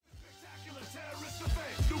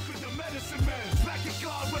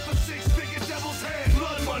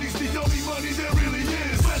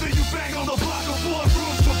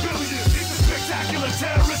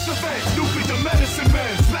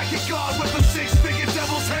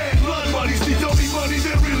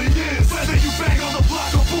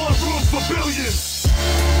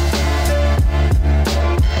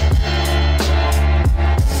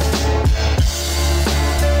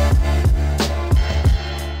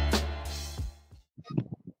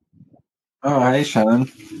Oh, hey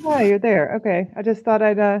Shannon. Hi, you're there. Okay. I just thought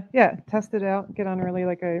I'd test it out, get on early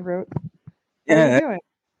like I wrote. How are you Yeah, doing?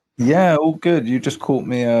 yeah, all good. You just caught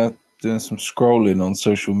me doing some scrolling on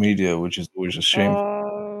social media, which is always a shame.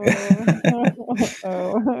 Oh,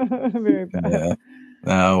 oh, very bad. Yeah.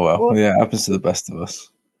 Oh well, Well, yeah, it happens to the best of us.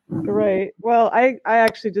 right. Well, I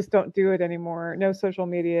actually just don't do it anymore. No social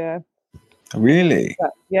media. Really?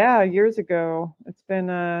 Yeah, years ago. It's been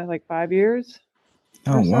like 5 years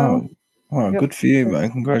Oh or so. wow. Wow, Yep. good for you, man.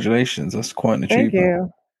 Congratulations. That's quite an Thank achievement. you.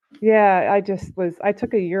 Yeah, I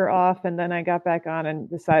took a year off and then I got back on and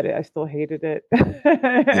decided I still hated it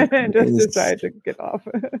Yeah, and just it's decided to get off.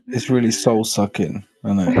 it's really soul sucking,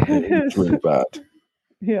 and it's really bad.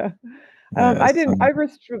 Yeah. Yeah, I didn't. I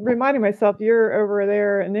was reminding myself you're over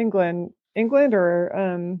there in England or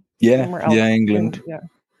yeah, somewhere else. yeah, And England. yeah,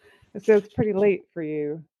 so it's pretty late for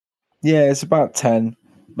you. Yeah, it's about 10.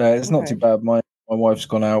 It's not too Okay. bad. My wife's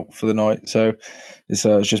gone out for the night, so it's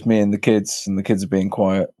just me and the kids are being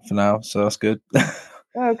quiet for now, so that's good. So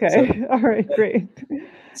Okay. All right. Great.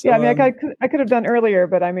 Yeah. I so mean, I could have done earlier,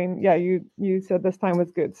 but I mean, yeah, you said this time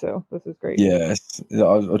was good, so this is great. yeah,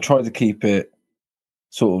 I tried to keep it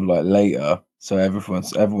sort of like later, so everyone's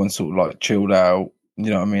sort of like chilled out. You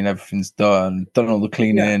know what I mean? Everything's done all the Yeah.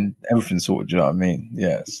 cleaning, everything's sorted. You know what I mean?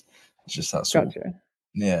 Yes, it's just that sort of Gotcha.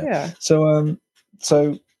 yeah. Yeah.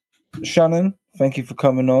 So Shannon, thank you for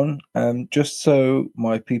coming on. Just so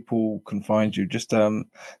my people can find you, just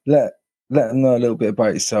let let them know a little bit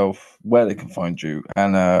about yourself, where they can find you,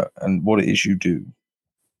 and what it is you do.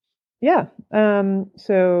 Yeah.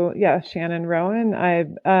 So yeah, Shannon Rowan.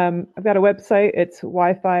 I've got a website. It's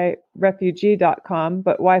wifi-refugee.com,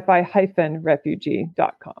 but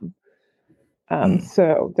wifi-refugee.com. Mm.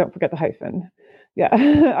 So don't forget the hyphen.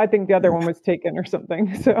 Yeah. I think the other one was taken or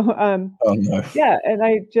something. So Oh no. yeah, and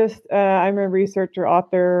I'm a researcher,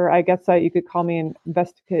 author. I guess you could call me an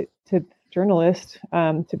investigative journalist,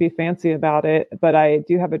 to be fancy about it, but I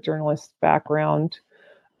do have a journalist background,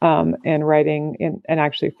 and writing and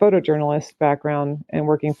actually photojournalist background and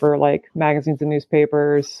working for like magazines and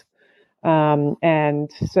newspapers. And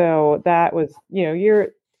so that was, a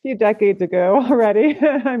few decades ago already.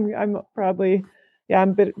 I'm probably, yeah,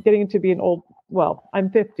 getting to be an old, well, I'm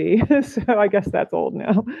 50, so I guess that's old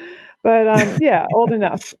now. But yeah, old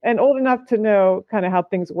enough to know kind of how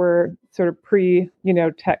things were sort of pre,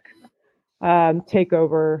 tech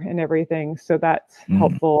takeover and everything. So that's Mm.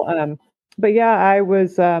 helpful. But yeah, I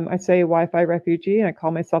say Wi-Fi refugee, and I call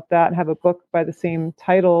myself that, and have a book by the same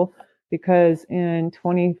title because in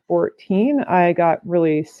 2014 I got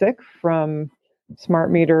really sick from smart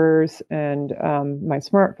meters and my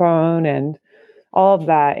smartphone and all of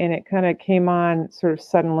that, and it kind of came on sort of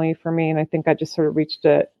suddenly for me, and I think I just sort of reached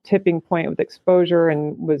a tipping point with exposure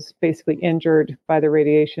and was basically injured by the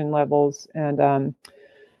radiation levels. And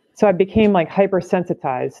so I became like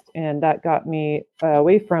hypersensitized, and that got me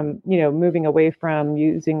away from, moving away from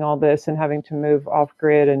using all this and having to move off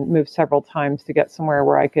grid and move several times to get somewhere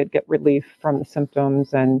where I could get relief from the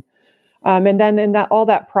symptoms. And then in that all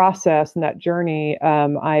that process and that journey,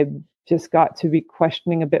 I just got to be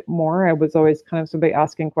questioning a bit more. I was always kind of somebody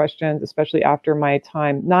asking questions, especially after my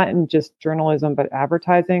time, not in just journalism, but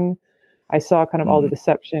advertising. I saw kind of all the Mm.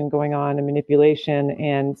 deception going on and manipulation.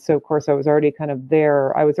 And so, of course, I was already kind of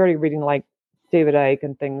there. I was already reading like David Icke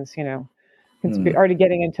and things, Mm. already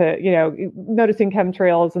getting into, noticing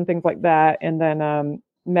chemtrails and things like that. And then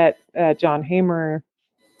met John Hamer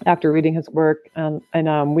after reading his work. And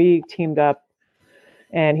we teamed up,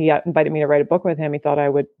 and he invited me to write a book with him. He thought I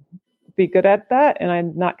would be good at that, and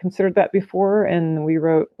I'd not considered that before. And we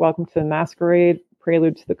wrote Welcome to the Masquerade,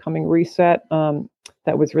 Prelude to the Coming Reset,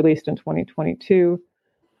 that was released in 2022.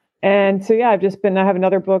 And so, yeah, I have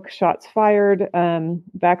another book, Shots Fired,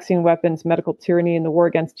 Vaccine Weapons, Medical Tyranny, and the War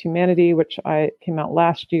Against Humanity, which I came out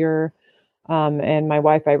last year. And my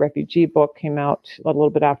Wi-Fi refugee book came out a little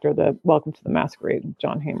bit after the Welcome to the Masquerade with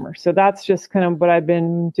John Hamer. So that's just kind of what I've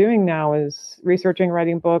been doing now, is researching,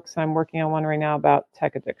 writing books. I'm working on one right now about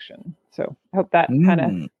tech addiction. So I hope that kind of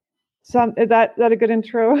Mm. is that a good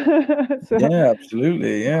intro? So Yeah,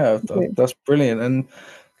 absolutely. Yeah, that's brilliant. And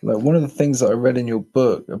like one of the things that I read in your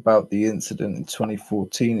book about the incident in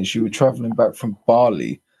 2014 is you were traveling back from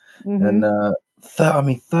Bali, and mm-hmm.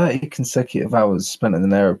 30 consecutive hours spent in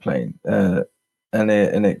an airplane, and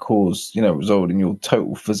it caused, resulted in your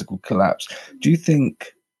total physical collapse. Do you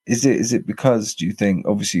think is it because, do you think,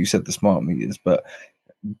 obviously you said the smart meters, but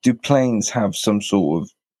do planes have some sort of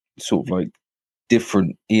like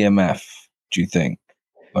different EMF? Do you think?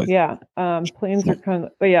 Like, Yeah, it's planes are not. kind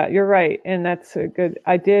of, but yeah, you're right, and that's a good.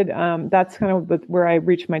 I did. That's kind of where I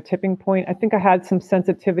reached my tipping point. I think I had some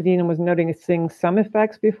sensitivity and was noticing some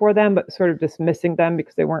effects before then, but sort of dismissing them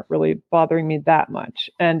because they weren't really bothering me that much.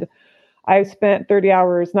 And I spent 30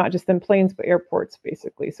 hours not just in planes but airports,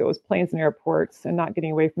 basically. So it was planes and airports, and not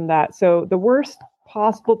getting away from that. So the worst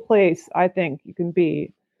possible place I think you can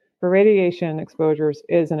be for radiation exposures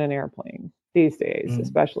is in an airplane these days, Mm,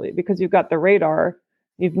 especially because you've got the radar.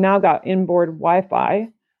 You've now got inboard Wi-Fi.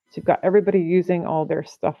 So you've got everybody using all their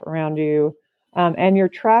stuff around you. And you're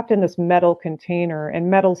trapped in this metal container,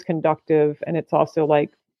 and metal's conductive. And it's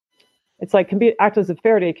like can be act as a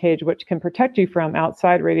Faraday cage, which can protect you from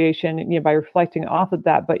outside radiation, by reflecting off of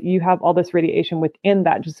that. But you have all this radiation within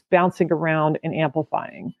that, just bouncing around and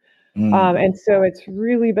amplifying. mm, And so it's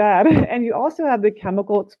really bad. And you also have the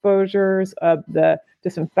chemical exposures of the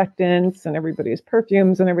disinfectants and everybody's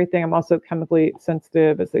perfumes and everything. I'm also chemically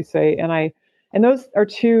sensitive, as they say. And those are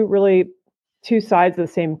two sides of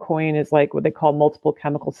the same coin, is like what they call multiple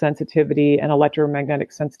chemical sensitivity and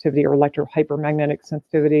electromagnetic sensitivity, or electrohypermagnetic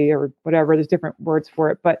sensitivity, or whatever. There's different words for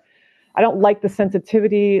it. But I don't like the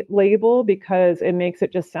sensitivity label because it makes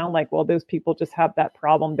it just sound like, well, those people just have that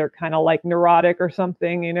problem. They're kind of like neurotic or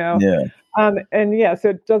something. yeah. And yeah, so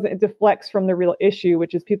it deflects from the real issue,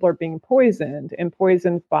 which is people are being poisoned, and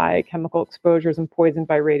poisoned by chemical exposures and poisoned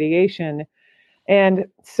by radiation. And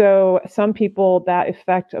so some people, that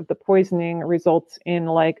effect of the poisoning results in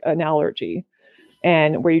like an allergy,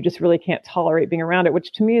 and where you just really can't tolerate being around it,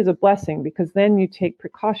 which to me is a blessing because then you take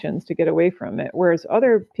precautions to get away from it. Whereas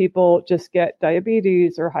other people just get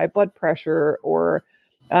diabetes or high blood pressure, or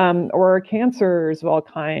cancers of all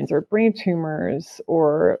kinds, or brain tumors,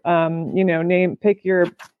 or pick your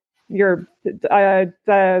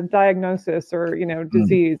diagnosis, or Mm,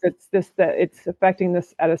 disease. It's this that it's affecting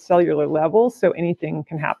this at a cellular level, so anything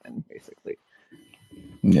can happen, basically.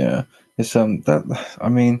 yeah. It's that I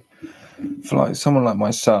mean, for like someone like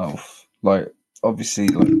myself, like obviously,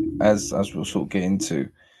 like as we'll sort of get into,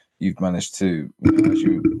 you've managed to, as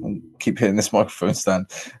you keep hitting this microphone stand,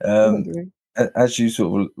 um, as you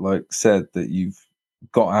sort of like said that you've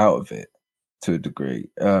got out of it to a degree.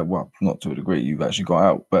 Well, not to a degree, you've actually got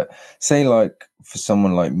out. But say like for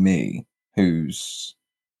someone like me, who's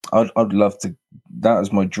I'd love to. That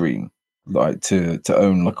is my dream, like to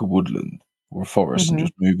own like a woodland or a forest and Hmm.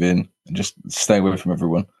 just move in and just stay away from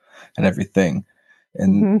everyone and everything.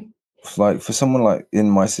 And Hmm. like for someone like in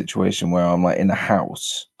my situation where I'm like in a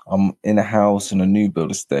house, I'm in a house in a new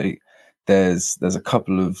build estate. There's a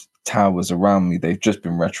couple of towers around me. They've just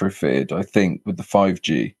been retrofitted, I think, with the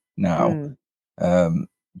 5G now. Mm. Um,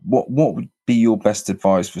 what would be your best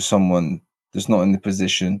advice for someone that's not in the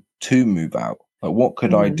position to move out? Like, what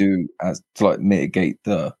could I Mm. do as to like mitigate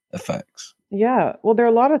the effects? Yeah, well, there are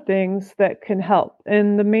a lot of things that can help,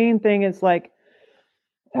 and the main thing is like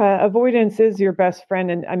avoidance is your best friend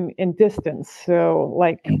in distance. So,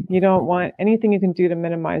 like, Mm, you don't want anything you can do to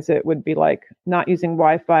minimize it would be like not using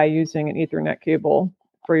Wi-Fi, using an Ethernet cable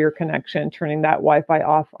for your connection, turning that Wi-Fi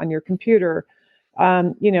off on your computer.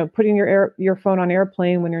 Putting your phone on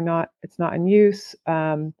airplane when it's not in use.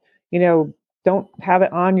 You know, don't have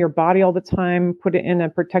it on your body all the time. Put it in a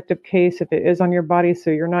protective case if it is on your body,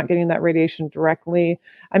 so you're not getting that radiation directly.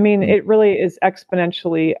 I mean, mm, it really is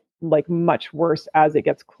exponentially like much worse as it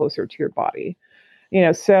gets closer to your body.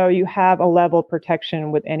 So you have a level of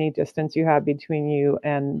protection with any distance you have between you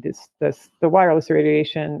and the wireless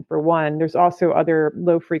radiation. For one, there's also other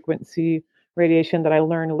low frequency radiation that I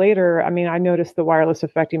learned later. I mean, I noticed the wireless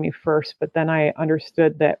affecting me first, but then I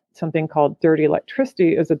understood that something called dirty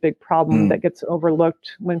electricity is a big problem mm, that gets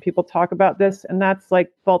overlooked when people talk about this, and that's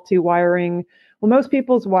like faulty wiring. Well, most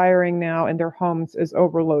people's wiring now in their homes is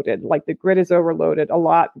overloaded. Like the grid is overloaded a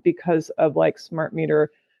lot because of like smart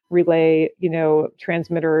meter relay,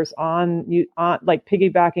 transmitters on like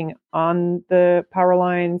piggybacking on the power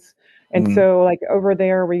lines. And mm, so like over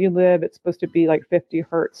there where you live, it's supposed to be like 50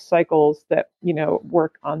 hertz cycles that,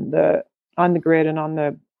 work on the grid and on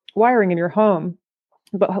the wiring in your home.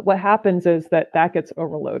 But what happens is that gets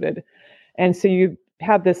overloaded. And so you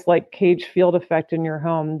have this like cage field effect in your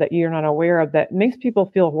home that you're not aware of that makes people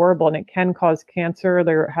feel horrible, and it can cause cancer.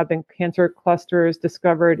 There have been cancer clusters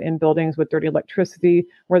discovered in buildings with dirty electricity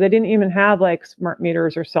where they didn't even have like smart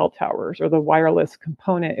meters or cell towers or the wireless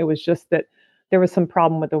component. It was just that there was some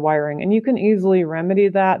problem with the wiring, and you can easily remedy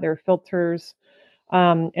that. There are filters,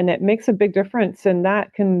 and it makes a big difference. And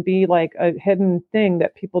that can be like a hidden thing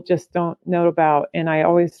that people just don't know about. And I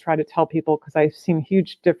always try to tell people because I've seen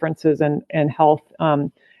huge differences in health,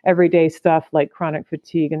 everyday stuff like chronic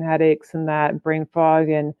fatigue and headaches and that brain fog.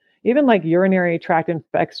 And even like urinary tract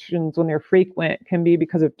infections, when they're frequent, can be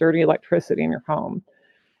because of dirty electricity in your home.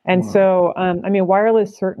 And Wow. so, I mean,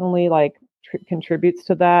 wireless certainly like contributes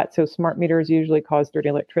to that. So smart meters usually cause dirty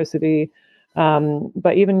electricity.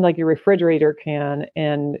 But even like your refrigerator can,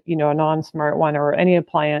 and, you know, a non-smart one or any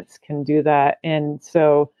appliance can do that. And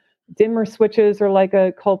so dimmer switches are like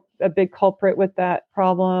a big culprit with that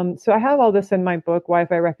problem. So I have all this in my book,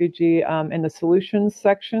 Wi-Fi Refugee, in the solutions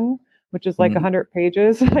section, which is like Mm, 100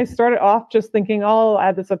 pages. I started off just thinking, oh, I'll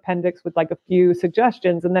add this appendix with like a few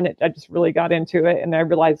suggestions. And then I just really got into it, and I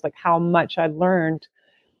realized like how much I'd learned,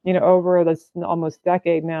 you know, over this almost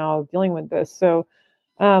decade now of dealing with this. So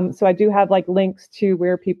I do have like links to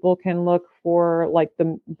where people can look for like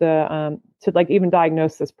the to like even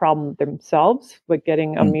diagnose this problem themselves, like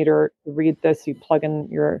getting a mm, meter to read this. You plug in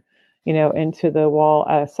your, you know, into the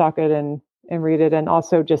wall socket and read it, and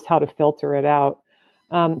also just how to filter it out.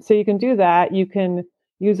 So you can do that. You can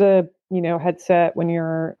use a, you know, headset when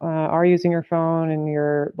you're are using your phone and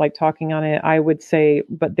you're like talking on it, I would say.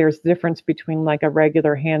 But there's difference between like a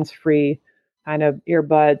regular hands-free kind of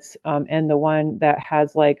earbuds, and the one that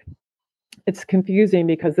has like, it's confusing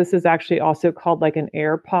because this is actually also called like an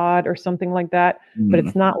AirPod or something like that, but mm,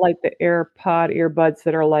 it's not like the AirPod earbuds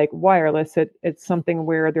that are like wireless. It's something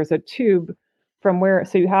where there's a tube from where,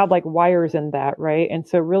 so you have like wires in that, right? And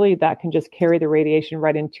so really that can just carry the radiation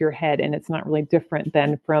right into your head, and it's not really different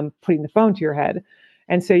than from putting the phone to your head.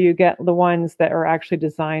 And so you get the ones that are actually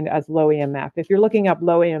designed as low EMF. If you're looking up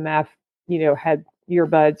low EMF, you know, head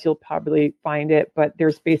earbuds, you'll probably find it. But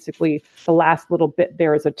there's basically the last little bit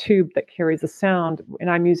there is a tube that carries a sound, and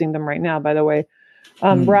I'm using them right now, by the way,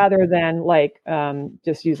 mm, rather than like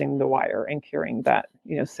just using the wire and carrying that,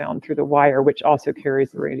 you know, sound through the wire, which also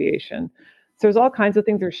carries the radiation. So there's all kinds of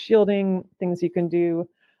things. There's shielding things you can do.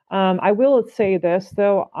 I will say this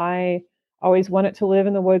though, I always wanted to live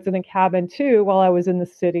in the woods in a cabin too while I was in the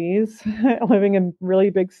cities, living in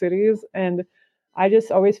really big cities. And I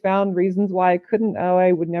just always found reasons why I couldn't. Oh,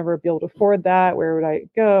 I would never be able to afford that. Where would I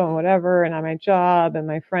go and whatever? And my job and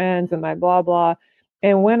my friends and my blah, blah.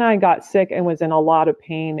 And when I got sick and was in a lot of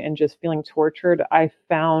pain and just feeling tortured, I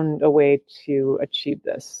found a way to achieve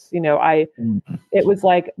this. You know, mm, it was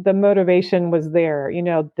like the motivation was there, you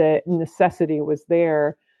know, the necessity was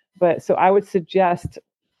there. But so I would suggest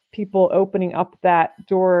people opening up that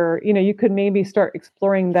door. You know, you could maybe start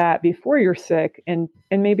exploring that before you're sick, and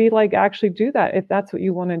maybe like actually do that if that's what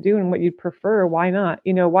you want to do and what you'd prefer. Why not?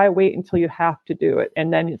 You know, why wait until you have to do it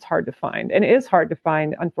and then it's hard to find? And it is hard to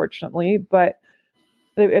find, unfortunately, but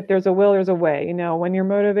if there's a will, there's a way. You know, when you're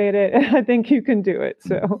motivated, I think you can do it.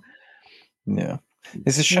 mm. So, Yeah.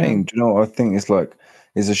 It's a yeah. shame. Do you know what I think? It's like,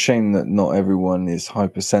 it's a shame that not everyone is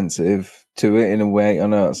hypersensitive to it in a way. I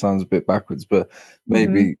know that sounds a bit backwards, but Hmm.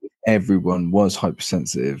 maybe if everyone was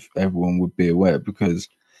hypersensitive, everyone would be aware, because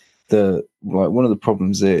the like one of the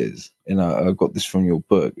problems is, and I got this from your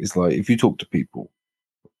book, is like if you talk to people,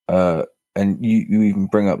 uh, and you even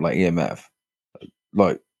bring up like EMF,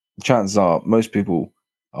 like chances are most people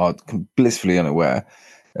are blissfully unaware,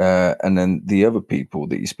 and then the other people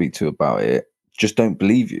that you speak to about it just don't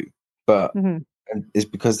believe you. But Hmm. and it's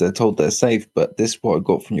because they're told they're safe. But this, what I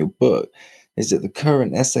got from your book, is that the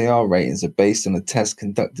current SAR ratings are based on a test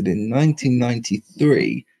conducted in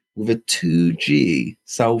 1993 with a 2G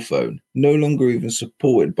cell phone, no longer even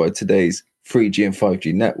supported by today's 3G and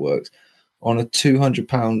 5G networks, on a £200,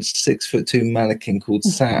 6'2" mannequin called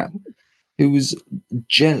Sam, who was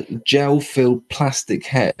gel filled plastic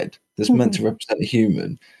head that's meant to represent a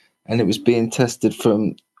human, and it was being tested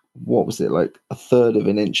from, what was it, like a third of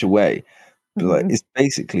an inch away. But like Hmm. it's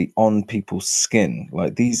basically on people's skin,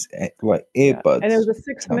 like these like Yeah. And it earbuds, was a for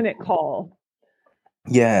 6 minute example. call.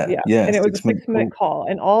 Yeah, Yeah, yeah, and it was a 6 minute 6 minute call. call,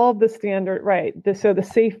 and all of the standard, right? So the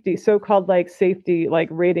safety, so-called like safety, like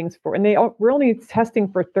ratings for, and we're only testing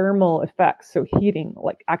for thermal effects, so heating,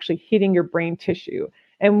 like actually heating your brain tissue.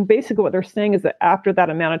 And basically, what they're saying is that after that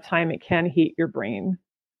amount of time, it can heat your brain,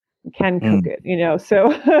 it can cook Mm, it, you know.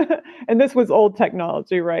 So, and this was old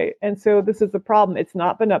technology, right? And so this is the problem. It's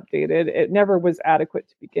not been updated. It never was adequate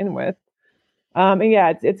to begin with. And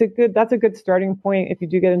yeah, it's a good, that's a good starting point if you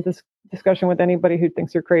do get into this discussion with anybody who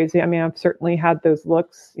thinks you're crazy. I mean, I've certainly had those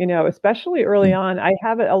looks, you know, especially early mm, on. I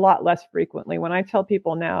have it a lot less frequently. When I tell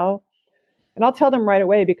people now, and I'll tell them right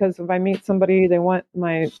away, because if I meet somebody, they want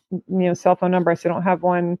my, you know, cell phone number. I say I don't have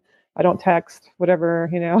one. I don't text, whatever,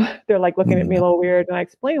 you know. They're like looking at me a yeah, little weird, and I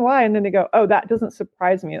explain why, and then they go, "Oh, that doesn't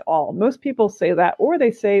surprise me at all." Most people say that, or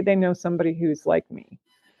they say they know somebody who's like me.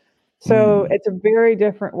 So mm, it's a very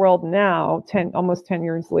different world now, 10, almost 10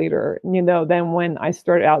 years later, you know, than when I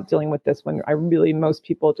started out dealing with this, when I really, most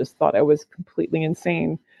people just thought I was completely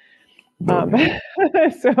insane. Oh Um, yeah.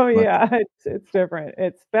 so Like, yeah, it's different.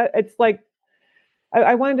 It's like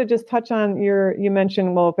I wanted to just touch on you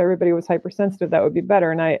mentioned, well, if everybody was hypersensitive, that would be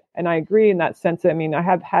better. And I agree in that sense. I mean, I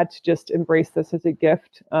have had to just embrace this as a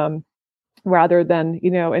gift, rather than,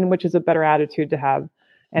 and which is a better attitude to have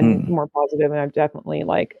and mm, more positive. And I've definitely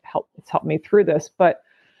it's helped me through this. But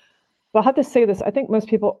I'll have to say this. I think most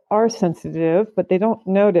people are sensitive, but they don't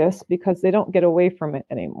notice because they don't get away from it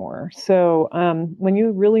anymore. So when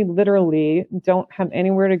you really literally don't have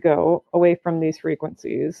anywhere to go away from these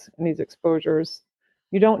frequencies and these exposures,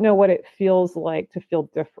 you don't know what it feels like to feel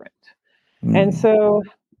different. And mm, so,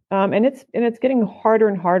 and it's getting harder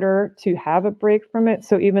and harder to have a break from it.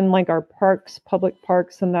 So even like our parks, public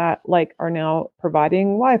parks, and that are now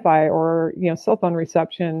providing Wi-Fi or cell phone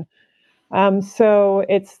reception. So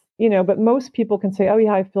but most people can say, oh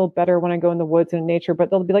yeah, I feel better when I go in the woods and in nature, but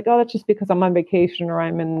they'll be like, oh, that's just because I'm on vacation or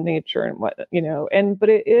I'm in nature and but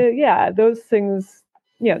yeah, those things,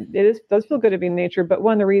 does feel good to be in nature. But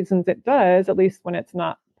one of the reasons it does, at least when it's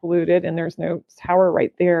not polluted and there's no tower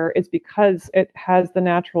right there, is because it has the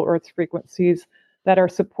natural Earth's frequencies that are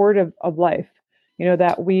supportive of life,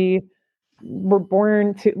 that we were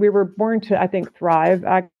born to, I think, thrive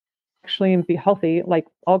actually and be healthy like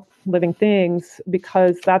all living things,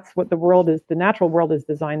 because that's what the natural world is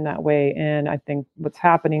designed that way. And I think what's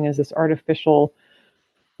happening is this artificial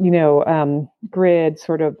grid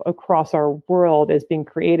sort of across our world is being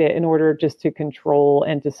created in order just to control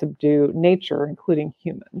and to subdue nature, including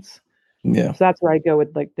humans. yeah. So that's where I go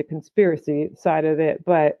with like the conspiracy side of it.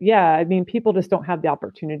 But yeah, I mean, people just don't have the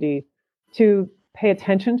opportunity to pay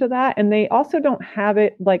attention to that. And they also don't have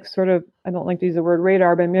it like sort of, I don't like to use the word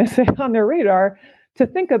radar, but I'm going to say on their radar to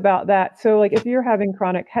think about that. So like if you're having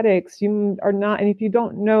chronic headaches, you are not, and if you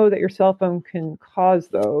don't know that your cell phone can cause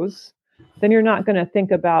those, then you're not going to think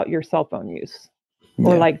about your cell phone use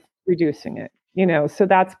or Yeah. like reducing it, so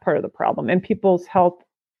that's part of the problem. And people's health,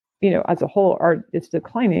 as a whole, are it's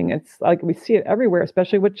declining. It's like we see it everywhere,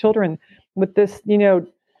 especially with children, with this, younger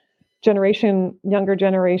generation,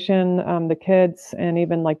 the kids, and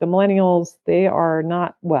even like the millennials. They are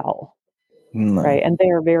not well, No. right? And they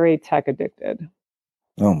are very tech addicted.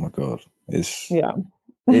 Oh my God. It's Yeah.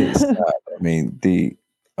 it's sad. I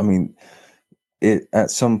mean it at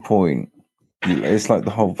some point it's like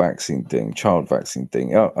the whole vaccine thing, child vaccine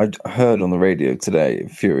thing. I heard on the radio today, it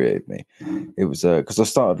infuriated me. It was because I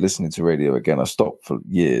started listening to radio again. I stopped for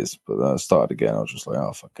years, but then I started again. I was just like,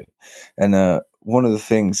 oh fuck it. And one of the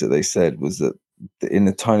things that they said was that in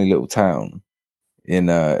a tiny little town in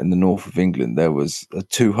the north of England, there was a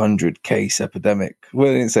 200 case epidemic. Well,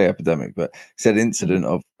 they didn't say epidemic, but said incident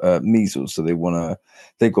of measles. So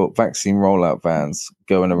they got vaccine rollout vans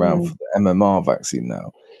going around for Mm, the MMR vaccine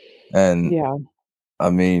now. And yeah. I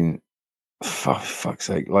mean, fuck's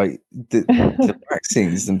sake, like the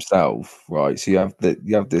vaccines themselves, right? So you have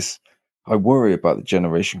this. I worry about the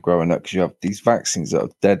generation growing up because you have these vaccines that are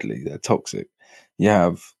deadly, they're toxic. You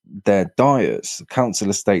have their diets. The Council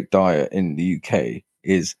Estate diet in the UK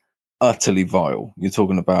is utterly vile. You're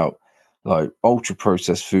talking about like ultra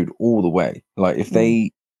processed food all the way. Like if they Mm.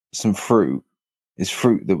 eat some fruit, it's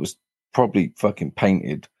fruit that was probably fucking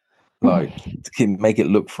painted, like to make it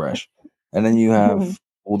look fresh. And then you have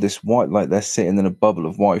all this white, like they're sitting in a bubble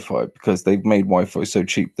of Wi-Fi because they've made Wi-Fi so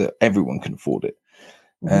cheap that everyone can afford it.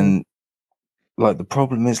 Mhm. And like the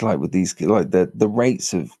problem is like with these, like the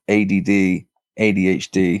rates of ADD,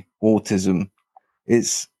 ADHD, autism,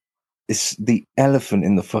 it's it's the elephant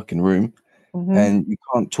in the fucking room, Mhm. and you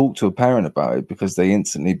can't talk to a parent about it because they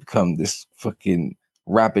instantly become this fucking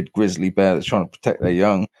rabid grizzly bear that's trying to protect their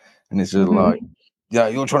young, and it's just like, Mhm. yeah,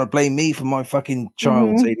 you're trying to blame me for my fucking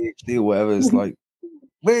child's Mhm. ADHD or whatever. It's like,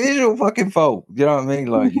 well, it is your fucking fault. You know what I mean?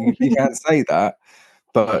 Like you can't say that,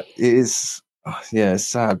 but it is, yeah, it's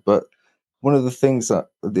sad. But one of the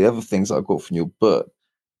other things I got from your book,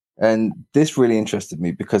 and this really interested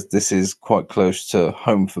me because this is quite close to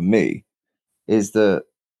home for me, is that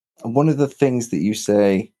one of the things that you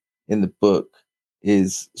say in the book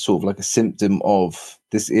is sort of like a symptom of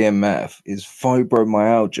this EMF is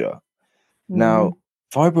fibromyalgia. Now, Mhm.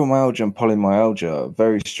 fibromyalgia and polymyalgia are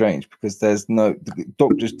very strange because the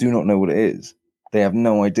doctors do not know what it is. They have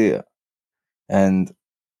no idea. And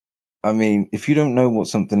I mean, if you don't know what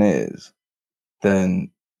something is,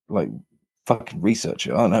 then like fucking research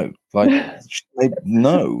it. I don't know. Like they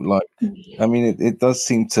know. Like I mean, it does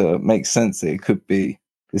seem to make sense that it could be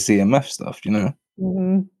this EMF stuff, you know?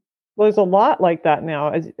 Mhm. Well, there's a lot like that now.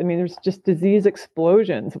 I mean, there's just disease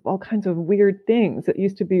explosions of all kinds of weird things that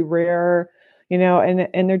used to be rare,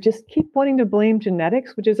 and they just keep wanting to blame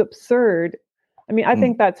genetics, which is absurd. I mean, I Mm.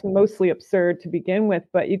 think that's mostly absurd to begin with,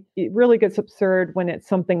 but it really gets absurd when it's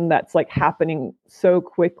something that's like happening so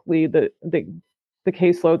quickly. The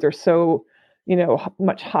caseloads are so,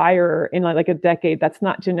 much higher in like a decade. That's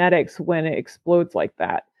not genetics when it explodes like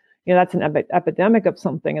that. That's an epidemic of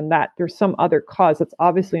something, and that there's some other cause that's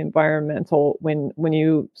obviously environmental when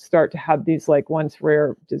you start to have these like once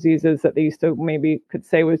rare diseases that they used to maybe could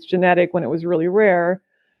say was genetic when it was really rare,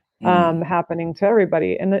 Mm. happening to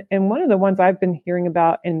everybody. And one of the ones I've been hearing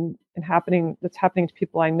about and happening that's happening to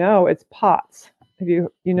people I know, it's POTS. Have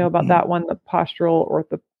you know about Mm. that one, the postural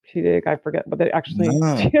orthopedic? I forget what it actually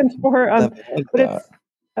No, stands for. never heard But that. it's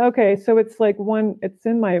okay. So it's like one. It's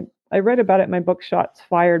in my. I read about it in my book Shots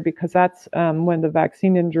Fired because that's when the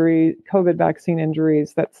COVID vaccine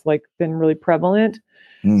injuries, that's like been really prevalent.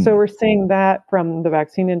 So Mm. we're seeing that from the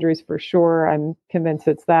vaccine injuries for sure. I'm convinced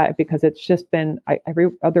it's that because it's just been every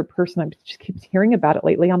other person I just keeps hearing about it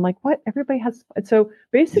lately. I'm like, what? Everybody has. So Yeah.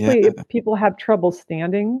 basically, if people have trouble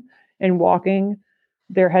standing and walking,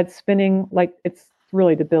 their head spinning, like it's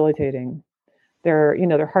really debilitating.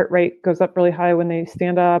 Their heart rate goes up really high when they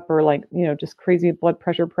stand up, or like just crazy blood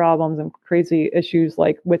pressure problems and crazy issues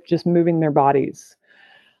like with just moving their bodies.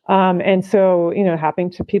 And so, happening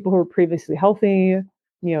to people who were previously healthy,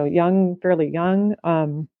 young, fairly young,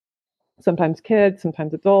 sometimes kids,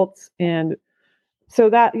 sometimes adults. And so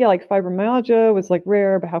that, yeah, like fibromyalgia was like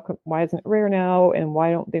rare, but why isn't it rare now? And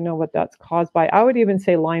why don't they know what that's caused by? I would even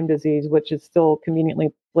say Lyme disease, which is still conveniently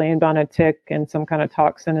blamed on a tick and some kind of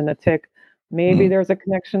toxin in the tick. Maybe Mm. there's a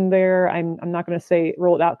connection there. I'm not going to say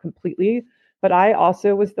rule it out completely, but I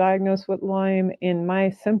also was diagnosed with Lyme, and my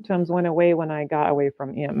symptoms went away when I got away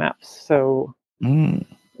from EMFs. So Mm.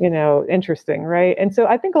 interesting, right? And so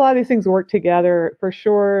I think a lot of these things work together for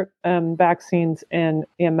sure. Vaccines and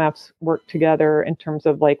EMFs work together in terms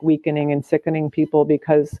of like weakening and sickening people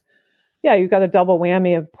because, yeah, you've got a double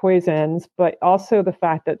whammy of poisons, but also the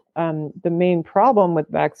fact that the main problem with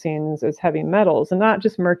vaccines is heavy metals and not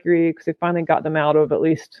just mercury, because they finally got them out of at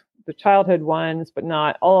least the childhood ones, but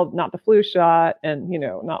not the flu shot, and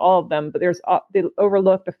not all of them. But they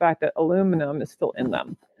overlook the fact that aluminum is still in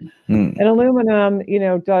them. Mm. And aluminum,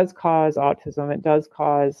 does cause autism. It does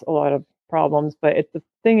cause a lot of problems. But the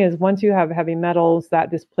thing is, once you have heavy metals,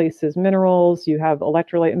 that displaces minerals. You have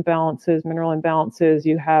electrolyte imbalances, mineral imbalances.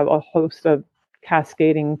 You have a host of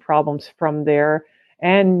cascading problems from there,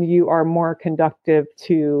 and you are more conductive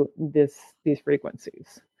to these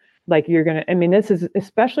frequencies. Like you're gonna. I mean, this is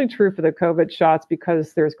especially true for the COVID shots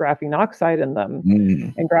because there's graphene oxide in them,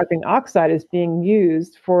 Mm. and graphene oxide is being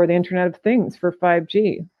used for the Internet of Things for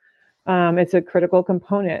 5G. It's a critical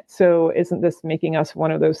component. So isn't this making us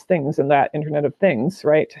one of those things in that Internet of Things,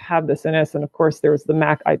 right? To have this in us. And of course, there was the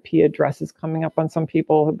MAC IP addresses coming up on some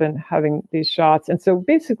people who've been having these shots. And so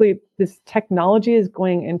basically, this technology is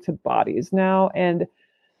going into bodies now. And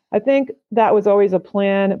I think that was always a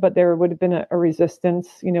plan, but there would have been a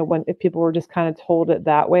resistance, when if people were just kind of told it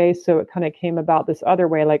that way. So it kind of came about this other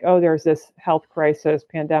way, like, oh, there's this health crisis,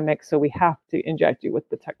 pandemic, so we have to inject you with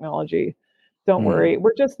the technology. Don't Mm. worry,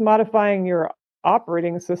 we're just modifying your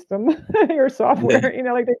operating system, your Yeah.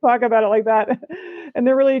 software, like they talk about it like that. And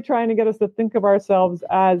they're really trying to get us to think of ourselves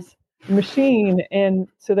as machine, and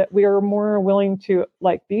so that we are more willing to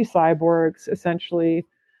like be cyborgs essentially.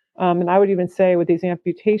 And I would even say with these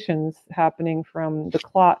amputations happening from the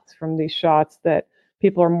clots from these shots, that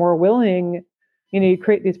people are more willing. You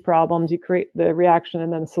create these problems, you create the reaction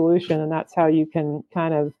and then the solution, and that's how you can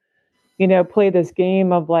kind of play this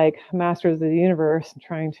game of like masters of the universe and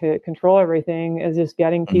trying to control everything, is just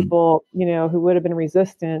getting Mm. people, who would have been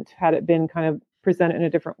resistant had it been kind of presented in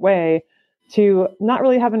a different way, to not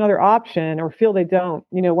really have another option or feel they don't,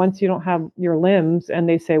 once you don't have your limbs and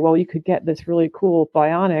they say, well, you could get this really cool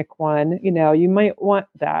bionic one, you might want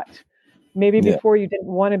that. Maybe Yeah. before you didn't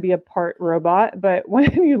want to be a part robot, but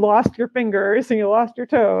when you lost your fingers and you lost your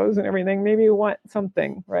toes and everything, maybe you want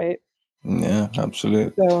something, right? Yeah,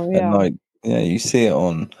 absolutely. So, And yeah. like, yeah, you see it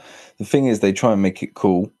on. The thing is, they try and make it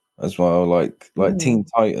cool as well. Like Teen Mhm.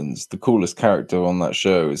 Titans, the coolest character on that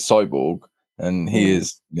show is Cyborg, and he Mm.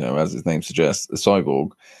 is, as his name suggests, a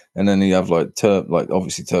cyborg. And then you have like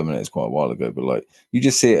obviously Terminator is quite a while ago, but like you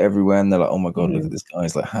just see it everywhere, and they're like, oh my god, look at Mhm. this guy,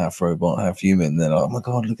 he's like half robot, half human. And they're like, oh my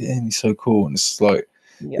god, look at him, he's so cool. And it's like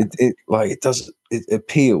Yeah. it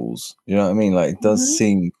appeals. You know what I mean? Like it does Mhm.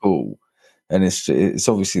 seem cool, and it's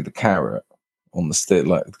obviously the carrot on the stick,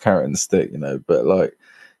 like the carrot and the stick, But like,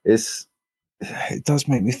 it does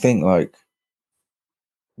make me think, like,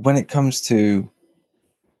 when it comes to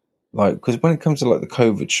because when it comes to like the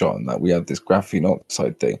COVID shot and that, we have this graphene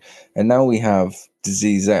oxide thing, and now we have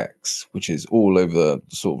disease X, which is all over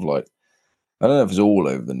sort of like I don't know if it's all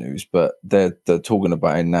over the news, but they're talking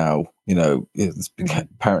about it now. You know, it's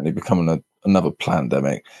apparently becoming another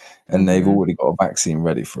pandemic, and they've already got a vaccine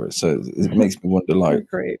ready for it. So it makes me wonder, like,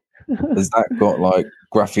 Great. has that got like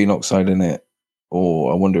graphene oxide in it,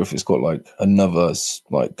 or I wonder if it's got like another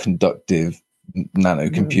like conductive nano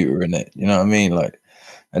computer in it. You know what I mean? Like,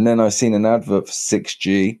 and then I seen an advert for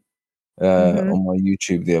 6G on my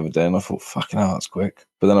YouTube the other day, and I thought, fucking hell, that's quick.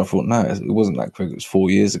 But then I thought, no, it wasn't that quick. It was 4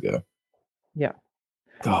 years ago. Yeah.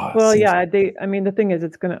 God, it Well, seems. yeah, I mean, the thing is,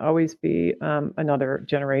 it's going to always be another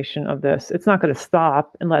generation of this. It's not going to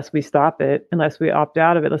stop unless we stop it, unless we opt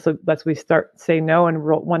out of it, unless we say no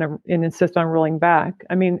and insist on rolling back.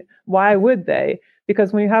 I mean, why would they?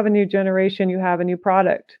 Because when you have a new generation, you have a new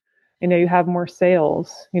product. You know, you have more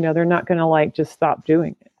sales. You know, they're not going to like just stop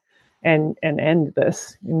doing it and end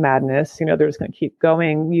this madness. You know, they're just going to keep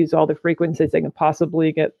going, use all the frequencies they can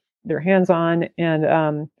possibly get their hands on,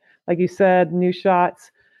 and like you said, new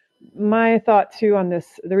shots. My thought too on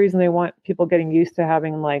this, the reason they want people getting used to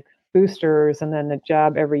having like boosters and then the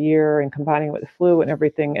jab every year and combining it with the flu and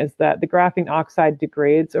everything is that the graphene oxide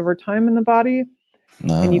degrades over time in the body,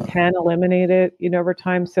 and you can eliminate it, you know, over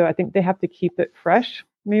time. So I think they have to keep it fresh.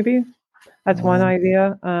 Maybe that's one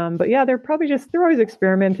idea. But yeah, they're always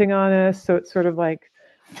experimenting on us. So it's sort of like,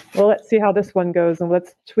 well, let's see how this one goes and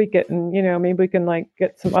let's tweak it. And, you know, maybe we can like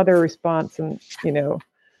get some other response and, you know,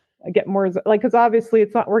 get more like, because obviously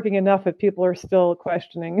it's not working enough if people are still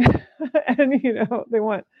questioning and you know they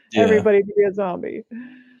want everybody to be a zombie.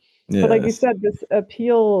 But like you said, this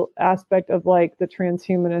appeal aspect of like the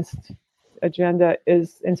transhumanist agenda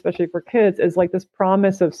is, especially for kids, is like this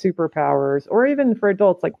promise of superpowers, or even for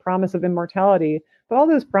adults, like promise of immortality. But all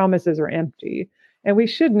those promises are empty, and we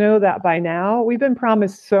should know that by now. We've been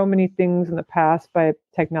promised so many things in the past by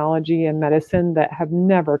technology and medicine that have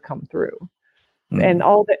never come through. And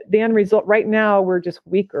all the end result right now, we're just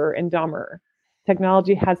weaker and dumber.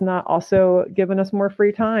 Technology has not also given us more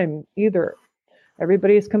free time either.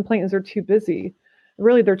 Everybody's complaint is they're too busy.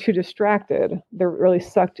 Really, they're too distracted. They're really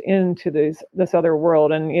sucked into this other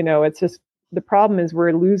world. And, you know, it's just the problem is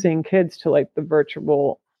we're losing kids to like the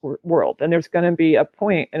virtual world. And there's going to be a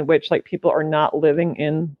point in which like people are not living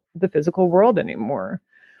in the physical world anymore.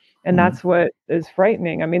 And that's what is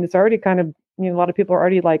frightening. I mean, it's already kind of, you know, a lot of people are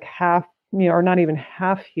already like half, you know, or not even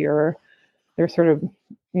half here. They're sort of,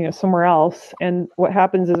 you know, somewhere else. And what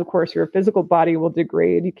happens is, of course, your physical body will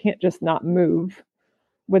degrade. You can't just not move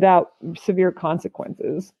without severe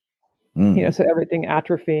consequences. You know, so everything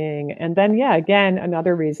atrophying. And then, yeah, again,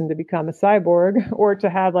 another reason to become a cyborg or to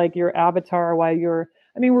have like your avatar while you're,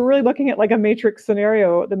 I mean, we're really looking at like a Matrix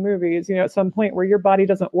scenario, the movies, you know, at some point where your body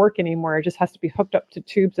doesn't work anymore. It just has to be hooked up to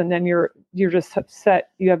tubes. And then you're just set.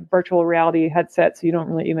 You have virtual reality headsets. So you don't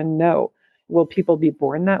really even know. Will people be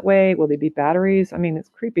born that way? Will they be batteries? I mean, it's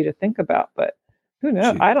creepy to think about, but who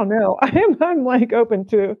knows? I don't know. I'm like open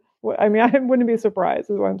to, I mean, I wouldn't be surprised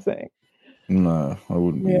is what I'm saying. No, I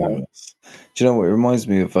wouldn't be. Do you know what it reminds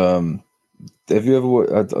me of? Have you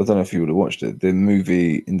ever? I don't know if you would have watched it. The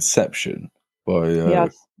movie Inception by.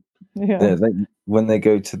 Yes. Yeah. When they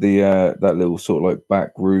go to the that little sort of like back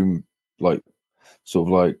room, like sort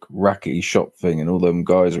of like rackety shop thing, and all them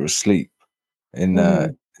guys are asleep in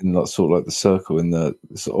that sort of like the circle in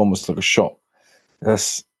it's almost like a shop.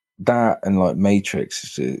 That's that and like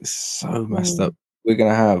Matrix. It's so messed up. We're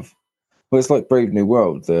gonna have. Well, it's like Brave New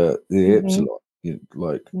World, the Epsilon.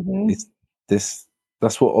 Like it's this.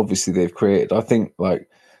 That's what obviously they've created. I think like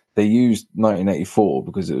they used 1984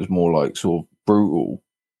 because it was more like sort of brutal,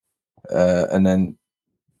 and then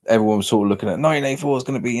everyone was sort of looking at 1984 is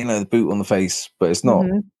going to be, you know, the boot on the face, but it's not.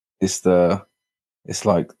 It's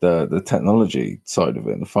like the technology side of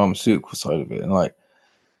it and the pharmaceutical side of it, and like.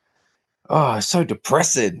 Oh, it's so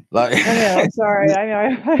depressing. Like I know. Sorry. I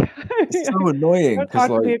know. it's so annoying Don't because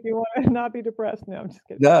talk to me like if you want to not be depressed. No, I'm just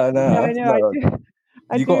kidding. no, Yeah, I know. no.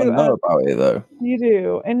 I You got to do. know about it though. You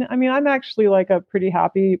do. And I mean, I'm actually like a pretty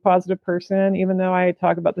happy, positive person, even though I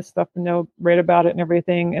talk about this stuff and read about it and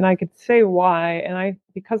everything. And I could say why. And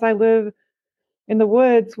because I live in the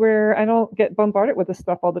woods where I don't get bombarded with this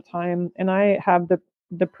stuff all the time. And I have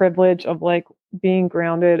the privilege of like being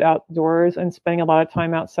grounded outdoors and spending a lot of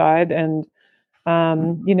time outside and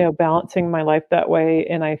you know, balancing my life that way.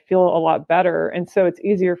 And I feel a lot better. And so it's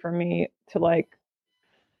easier for me to like,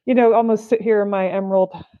 you know, almost sit here in my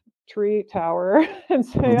emerald tree tower and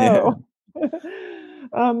say, oh,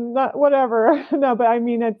 not whatever. No, but I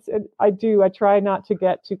mean, I try not to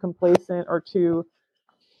get too complacent or too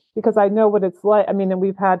because I know what it's like. I mean, and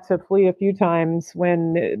we've had to flee a few times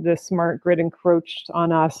when the smart grid encroached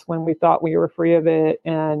on us when we thought we were free of it.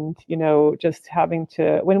 And, just having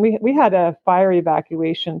to, when we had a fire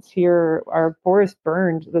evacuations here, our forest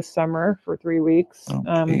burned this summer for 3 weeks Oh,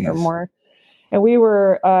 or jeez. more. And we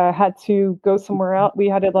were had to go somewhere else. We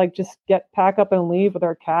had to like just pack up and leave with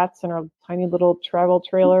our cats and our tiny little travel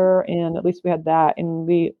trailer, and at least we had that. And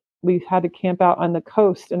we had to camp out on the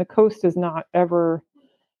coast, and the coast is not ever.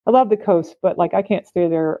 I love the coast, but like I can't stay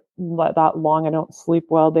there that long. I don't sleep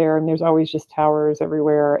well there, and there's always just towers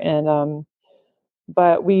everywhere. And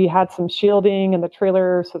but we had some shielding in the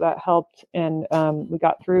trailer, so that helped, and we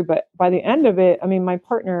got through. But by the end of it, I mean, my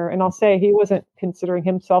partner, and I'll say he wasn't considering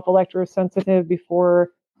himself electrosensitive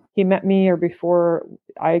before he met me or before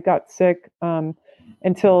I got sick,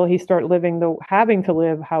 until he started having to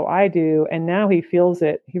live how I do, and now he feels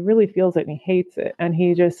it. He really feels it, and he hates it. And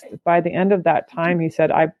he just, by the end of that time, he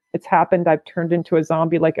said, It's happened. I've turned into a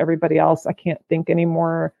zombie like everybody else. I can't think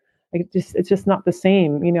anymore. It's just not the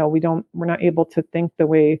same. We're not able to think the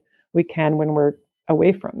way we can when we're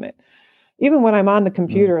away from it. Even when I'm on the Mm.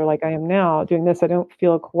 computer, like I am now doing this, I don't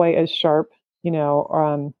feel quite as sharp,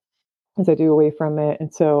 as I do away from it.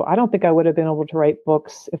 And so I don't think I would have been able to write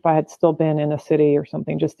books if I had still been in a city or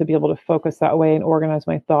something, just to be able to focus that way and organize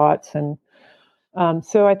my thoughts. And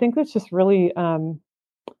so I think that's just really, and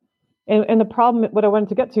the problem, what I wanted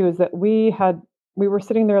to get to is that we were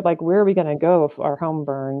sitting there like, where are we going to go if our home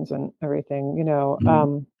burns and everything,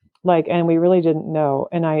 Mm. and we really didn't know.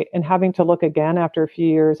 And having to look again after a few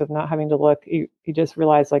years of not having to look, you just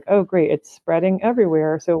realize like, oh, great, it's spreading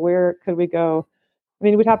everywhere. So where could we go? I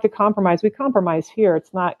mean, we'd have to compromise. We compromise here.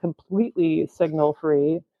 It's not completely signal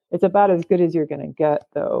free. It's about as good as you're going to get,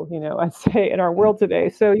 though, I'd say in our Mm. world today.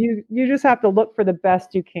 So you just have to look for the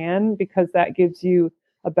best you can, because that gives you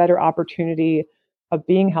a better opportunity of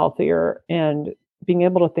being healthier and being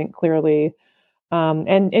able to think clearly.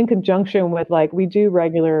 And in conjunction with, like, we do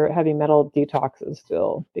regular heavy metal detoxes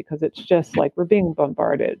still, because it's just like we're being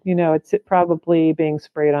bombarded. It's probably being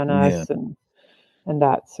sprayed on Yeah. us, and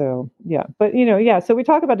that. So yeah, but yeah, so we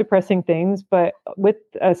talk about depressing things, but with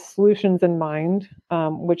solutions in mind,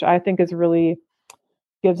 which I think is really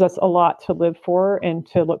gives us a lot to live for and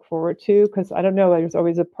to look forward to. Because I don't know, there's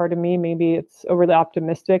always a part of me, maybe it's overly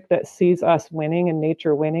optimistic, that sees us winning and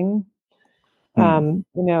nature winning, Mm.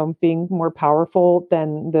 being more powerful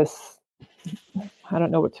than this. I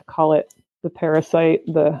don't know what to call it, the parasite,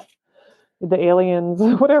 the aliens,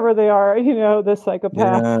 whatever they are, the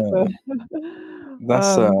psychopaths, Yeah.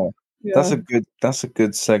 That's um yeah. that's a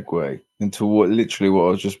good segue into what I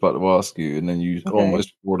was just about to ask you, and then you Okay.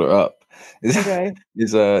 almost brought it up. Is Okay.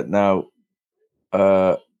 is now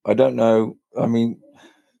I don't know. I mean,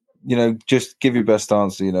 just give your best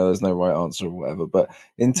answer. There's no right answer or whatever. But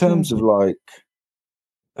in terms Mhm. of like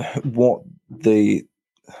what the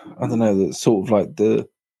I don't know, the sort of like the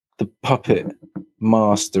puppet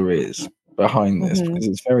master is behind this, Mhm. because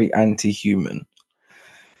it's very anti-human,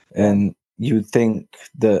 Yeah. and you would think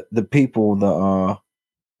that the people that are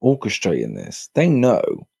orchestrating this, they know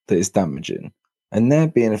that it's damaging, and they're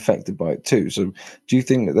being affected by it too. So do you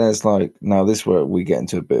think that there's like, now this is where we get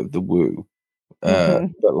into a bit of the woo,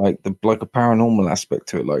 Mhm. but like a paranormal aspect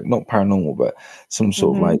to it, like not paranormal, but some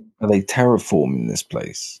sort of like, Mhm. are they terraforming this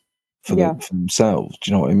place Yeah. for themselves? Do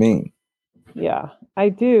you know what I mean? Yeah. I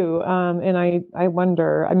do. And I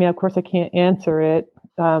wonder. I mean, of course, I can't answer it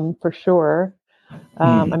for sure. I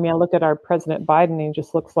Mm, mean, I look at our President Biden, and he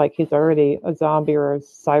just looks like he's already a zombie or a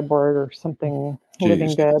cyborg or something, living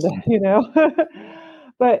jeez. dead,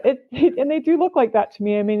 But and they do look like that to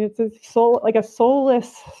me. I mean, it's a soul, like a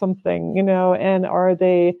soulless something, And are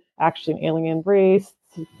they actually an alien race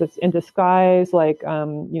that's in disguise, like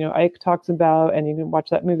Ike talks about? And you can watch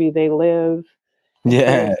that movie, They Live, and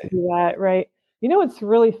Yeah. see that, right? What's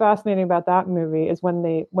really fascinating about that movie is when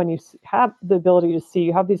you have the ability to see,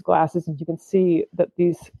 you have these glasses and you can see that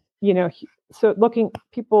these, so looking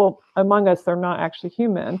people among us, they're not actually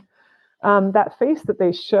human. That face that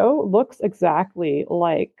they show looks exactly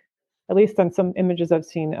like, at least on some images I've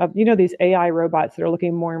seen of, these AI robots that are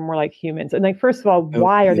looking more and more like humans. And like, first of all, Oh,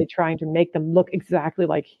 why are yeah. they trying to make them look exactly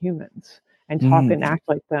like humans and talk and Mm, act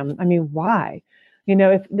like them? I mean, why?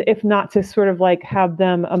 If not to sort of like have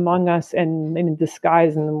them among us and in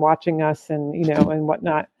disguise and watching us and and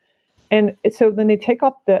whatnot. And so then they take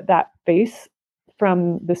off that face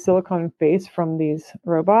from the silicone face from these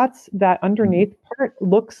robots. That mm. underneath part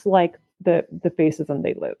looks like the faces on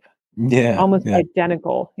They Live, Yeah, almost yeah.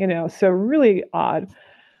 identical. So really odd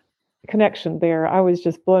connection there. I was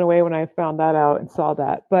just blown away when I found that out and saw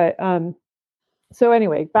that. But So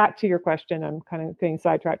anyway, back to your question. I'm kind of getting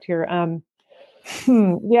sidetracked here.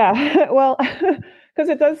 Yeah, well, because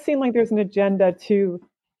it does seem like there's an agenda to,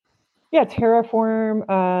 yeah, terraform.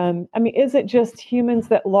 I mean, is it just humans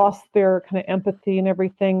that lost their kind of empathy and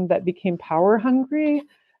everything that became power hungry,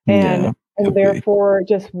 and Yeah, and could be. therefore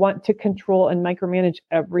just want to control and micromanage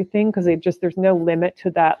everything because there's no limit to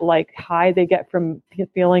that like high they get from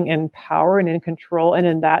feeling in power and in control, and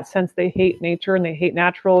in that sense they hate nature and they hate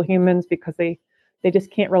natural humans because they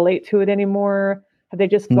just can't relate to it anymore. Have they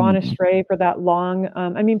just gone Mm, astray for that long?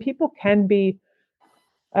 I mean, people can be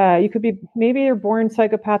you could be, maybe you're born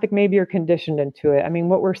psychopathic, maybe you're conditioned into it. I mean,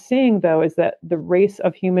 what we're seeing though is that the race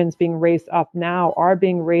of humans being raised up now are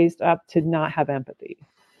being raised up to not have empathy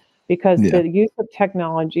because yeah. the use of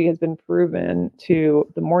technology has been proven to,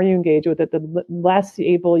 the more you engage with it, the less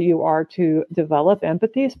able you are to develop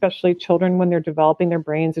empathy, especially children when they're developing their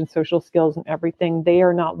brains and social skills and everything. They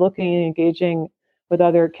are not looking and engaging with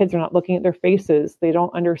other kids, they're not looking at their faces, they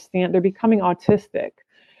don't understand, they're becoming autistic,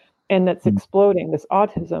 and that's Mm, exploding, this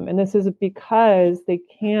autism. And this is because they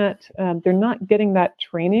can't, they're not getting that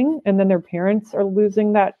training, and then their parents are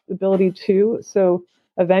losing that ability too. So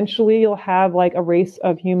eventually you'll have like a race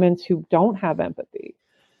of humans who don't have empathy.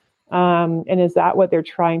 And is that what they're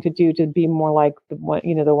trying to do, to be more like the one,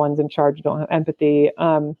 the ones in charge who don't have empathy?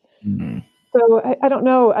 mm, So I don't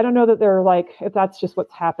know. I don't know that they're like, if that's just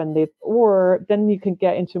what's happened. Or then you can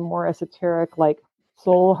get into more esoteric, like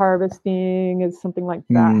soul harvesting, is something like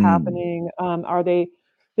that mm, happening? Are they,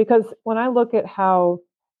 because when I look at how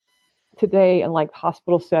today in like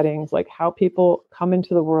hospital settings, like how people come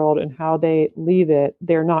into the world and how they leave it,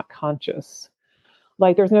 they're not conscious.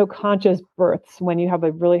 Like there's no conscious births when you have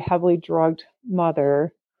a really heavily drugged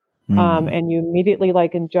mother, mm, and you immediately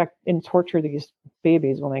like inject and torture these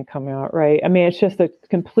babies when they come out, right? I mean, it's just a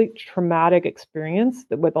complete traumatic experience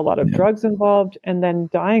with a lot of yeah. drugs involved. And then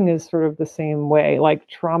dying is sort of the same way, like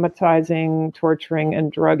traumatizing, torturing,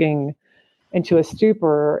 and drugging into a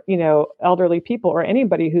stupor, elderly people or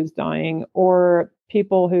anybody who's dying, or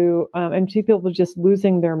people who, and people just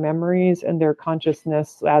losing their memories and their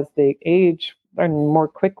consciousness as they age and more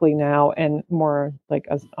quickly now, and more like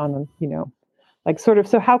as on, like sort of,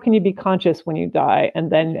 so how can you be conscious when you die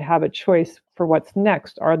and then have a choice for what's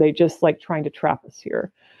next? Are they just like trying to trap us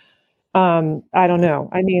here? I don't know.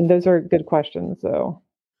 I mean, those are good questions though.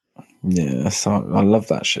 Yeah, so I love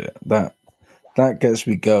that shit. That gets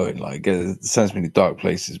me going. Like it sends me to dark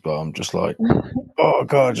places, but I'm just like, oh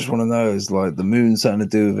god, I just want to know. Is like the moon something to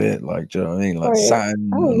do with it? Like, do you know what I mean? Like Right.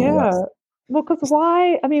 Saturn Oh and all that. yeah. Well, because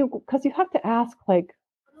why? I mean, because you have to ask, like,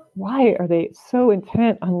 why are they so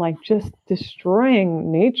intent on like just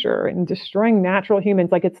destroying nature and destroying natural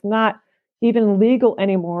humans? Like it's not even legal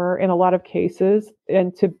anymore in a lot of cases,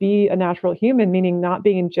 and to be a natural human, meaning not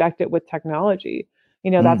being injected with technology.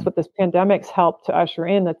 That's Mm, what this pandemic's helped to usher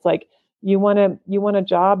in. That's like, you want a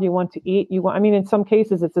job, you want to eat, you want, I mean, in some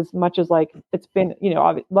cases it's as much as like, it's been,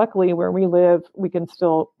 luckily where we live, we've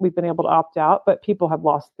been able to opt out, but people have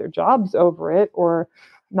lost their jobs over it, or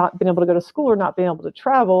not been able to go to school, or not being able to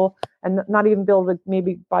travel, and not even be able to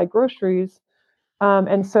maybe buy groceries.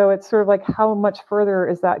 And so it's sort of like, how much further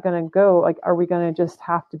is that going to go? Like, are we going to just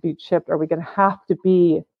have to be chipped? Are we going to have to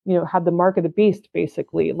be, have the mark of the beast,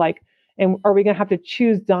 basically? Like, and are we going to have to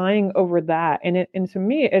choose dying over that? And to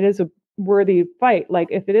me, it is a worthy fight. Like,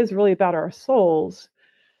 if it is really about our souls,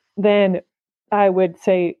 then I would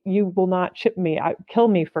say, you will not chip me. Kill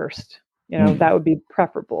me first. That mm, would be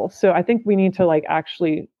preferable. So I think we need to like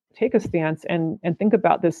actually take a stance and think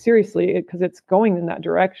about this seriously, because it's going in that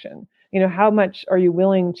direction. How much are you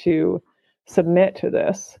willing to submit to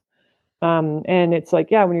this? And it's like,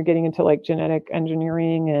 yeah, when you're getting into like genetic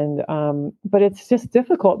engineering, and but it's just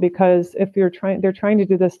difficult because if they're trying to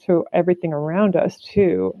do this to everything around us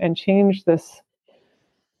too, and change this,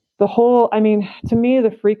 the whole, I mean, to me,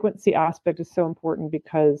 the frequency aspect is so important,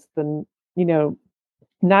 because the, you know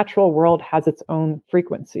natural world has its own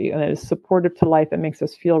frequency, and it is supportive to life. It makes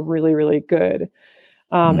us feel really, really good.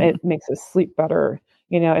 mm, It makes us sleep better.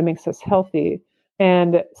 It makes us healthy.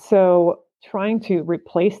 And so trying to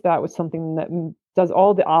replace that with something that does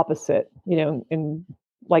all the opposite, and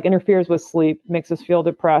like interferes with sleep, makes us feel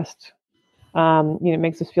depressed,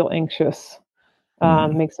 makes us feel anxious,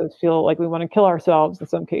 mm, makes us feel like we want to kill ourselves in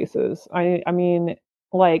some cases. I mean,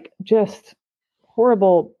 like, just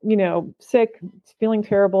horrible, sick, feeling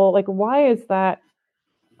terrible. Like, why is that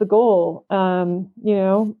the goal?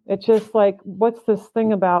 It's just like, what's this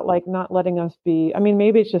thing about like not letting us be? I mean,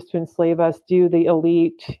 maybe it's just to enslave us. Do the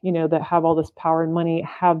elite, that have all this power and money,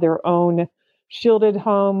 have their own shielded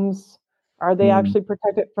homes, Are they Mm. actually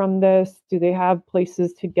protected from this? Do they have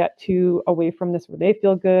places to get to away from this where they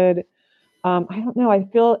feel good? I don't know. I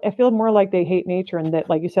feel more like they hate nature, and that,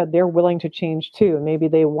 like you said, they're willing to change too. Maybe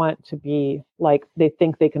they want to be like, they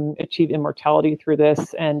think they can achieve immortality through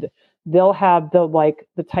this, and they'll have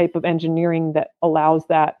the type of engineering that allows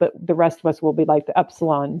that. But the rest of us will be like the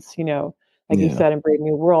epsilons, like you Yeah. said in Brave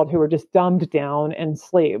New World, who are just dumbed down and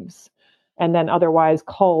slaves, and then otherwise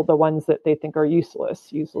cull the ones that they think are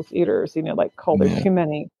useless eaters. Like cull. There's Yeah. too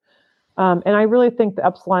many. And I really think the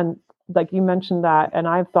epsilon, like you mentioned that, and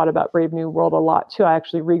I've thought about Brave New World a lot too. I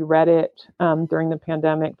actually reread it during the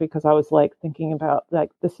pandemic because I was like thinking about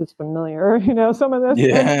like, this is familiar, some of this. And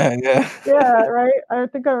Yeah. Yeah. yeah, right. I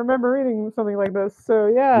think I remember reading something like this. So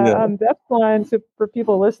yeah, Yeah. the epsilon. So for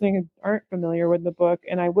people listening who aren't familiar with the book,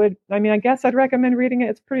 and I guess I'd recommend reading it.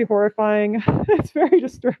 It's pretty horrifying. It's very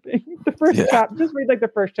disturbing. The first Yeah. chapter, just read like the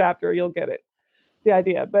first chapter, you'll get it, the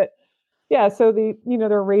idea. But yeah, so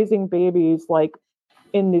they're raising babies like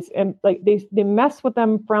in this, and like they mess with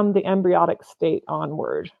them from the embryonic state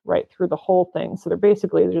onward, right through the whole thing. So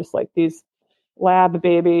they're just like these lab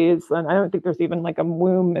babies, and I don't think there's even like a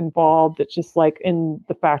womb involved. It's just like in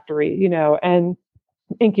the factory, and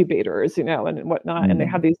incubators, and whatnot. And they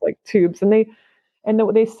have Mm. these like tubes, and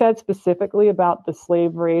what they said specifically about the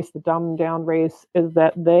slave race, the dumbed down race, is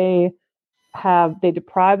that they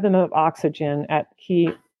deprive them of oxygen at key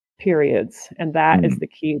periods, and that is Mm. the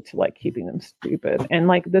key to like keeping them stupid. And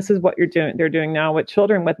like, this is what they're doing now with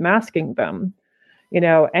children, with masking them,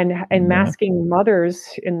 and Yeah. masking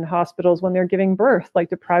mothers in hospitals when they're giving birth, like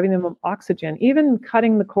depriving them of oxygen, even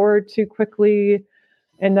cutting the cord too quickly,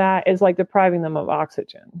 and that is like depriving them of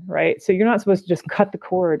oxygen, right? So you're not supposed to just cut the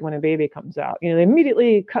cord when a baby comes out. They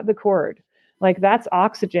immediately cut the cord. Like, that's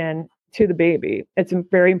oxygen to the baby. It's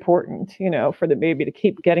very important, for the baby to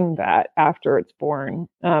keep getting that after it's born.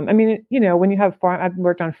 When you have I've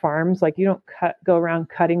worked on farms, like you don't go around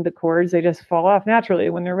cutting the cords; they just fall off naturally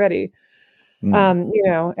when they're ready.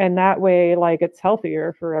 Mm. And that way, like, it's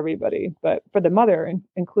healthier for everybody, but for the mother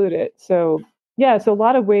included. So yeah, so a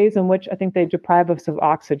lot of ways in which I think they deprive us of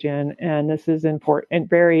oxygen, and this is important,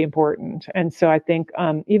 very important. And so I think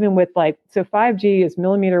even with 5G is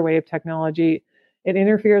millimeter wave technology. It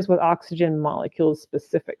interferes with oxygen molecules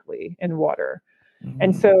specifically in water.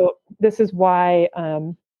 And Mm. so this is why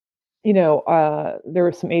there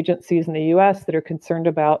are some agencies in the US that are concerned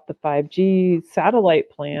about the 5G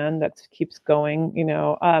satellite plan that keeps going,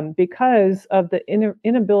 because of the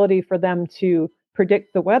inability for them to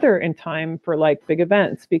predict the weather in time for like big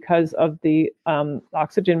events because of the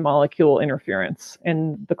oxygen molecule interference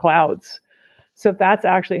in the clouds. So if that's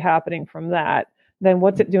actually happening from that, then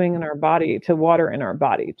what's it doing in our body, to water in our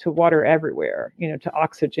body, to water everywhere, to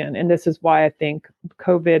oxygen? And this is why I think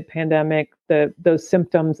COVID pandemic, those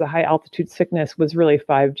symptoms, the high altitude sickness was really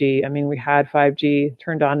 5G. I mean, we had 5G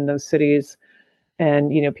turned on in those cities,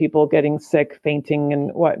 and people getting sick, fainting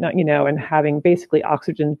and whatnot, and having basically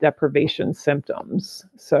oxygen deprivation symptoms.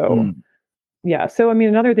 So Mm. yeah. So, I mean,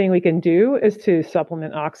 another thing we can do is to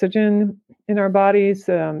supplement oxygen in our bodies,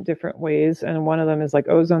 different ways. And one of them is like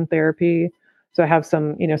ozone therapy. So I have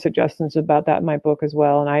some, suggestions about that in my book as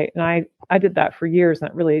well. And I did that for years, and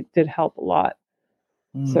that really did help a lot.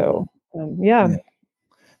 Mm. So, yeah. Yeah.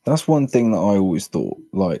 That's one thing that I always thought,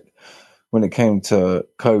 like, when it came to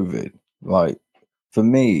COVID, like, for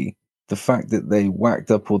me, the fact that they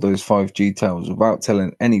whacked up all those 5G towers without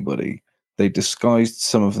telling anybody, they disguised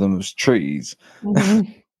some of them as trees, Hmm.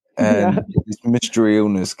 Yeah. and this mystery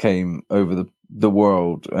illness came over the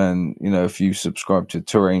world. And, if you subscribe to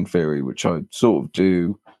terrain theory, which I sort of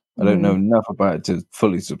do, I don't know Hmm. enough about it to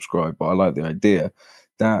fully subscribe, but I like the idea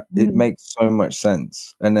that it Hmm. makes so much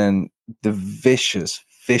sense. And then the vicious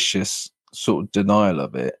sort of denial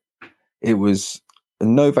of it. It was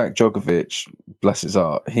Novak Djokovic, bless his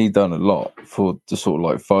heart, he done a lot for the sort of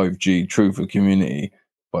like 5G truther community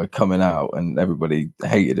by coming out, and everybody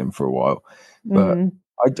hated him for a while. But Hmm.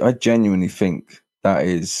 I genuinely think that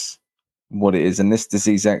is what it is. And this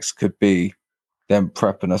disease X could be them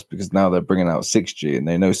prepping us, because now they're bringing out 6G and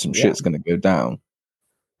they know some Yeah. shit's going to go down.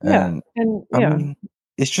 Yeah. And And I yeah. mean,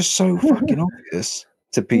 it's just so fucking obvious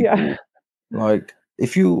to Yeah. people. Like,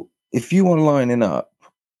 if you are lining up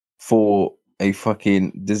for a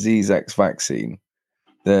fucking disease X vaccine,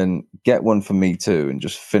 then get one for me too, and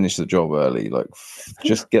just finish the job early. Like,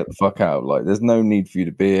 just get the fuck out. Like, there's no need for you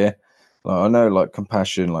to be here. Like, I know, like,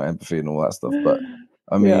 compassion, like empathy, and all that stuff, but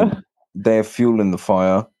I mean, Yeah. they're fueling the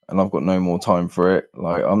fire, and I've got no more time for it.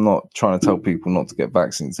 Like, I'm not trying to tell people not to get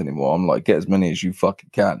vaccines anymore. I'm like, get as many as you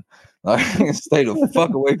fucking can. Like, stay the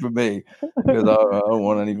fuck away from me, because I don't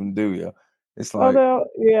want anything to do with you. It's like, Although,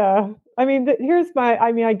 yeah, I mean, here's my.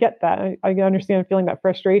 I mean, I get that. I understand feeling that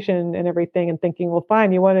frustration and everything, and thinking, well,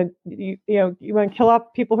 fine, you want to kill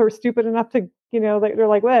off people who are stupid enough to, they're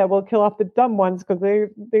like, well, we'll kill off the dumb ones because they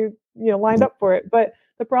lined up for it. But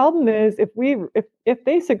the problem is, if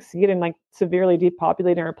they succeed in like severely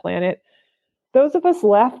depopulating our planet, those of us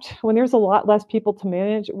left, when there's a lot less people to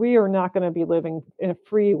manage, we are not going to be living in a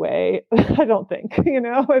free way. I don't think,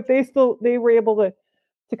 if they were able to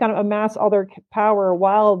kind of amass all their power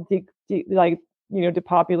while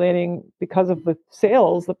depopulating because of the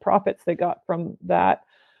profits they got from that.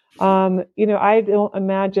 I don't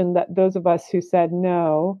imagine that those of us who said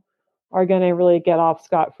no are going to really get off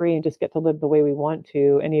scot-free and just get to live the way we want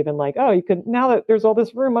to. And even like, oh, you can, now that there's all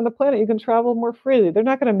this room on the planet, you can travel more freely. They're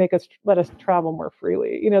not going to let us travel more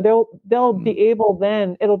freely. They'll be able,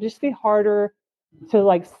 then it'll just be harder to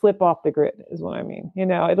like slip off the grid is what I mean.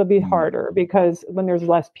 It'll be harder because when there's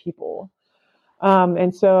less people.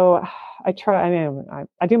 And so I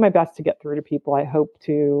do my best to get through to people.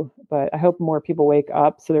 But I hope more people wake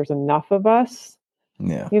up so there's enough of us,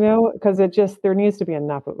 yeah, because there needs to be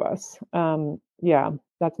enough of us. Yeah,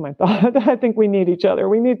 that's my thought. I think we need each other.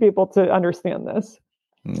 We need people to understand this.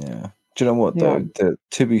 yeah. Do you know what Yeah. though?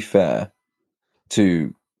 To be fair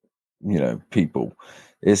to people,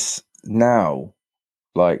 it's now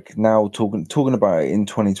talking about it in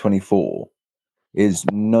 2024 is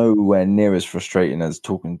nowhere near as frustrating as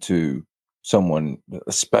talking to someone,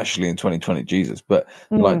 especially in 2020, Jesus. But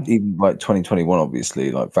like Mm, even like 2021,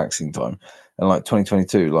 obviously, like vaccine time, and like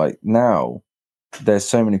 2022, like now, there's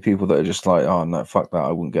so many people that are just like, oh no, fuck that,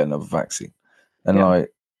 I wouldn't get another vaccine. And yeah.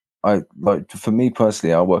 for me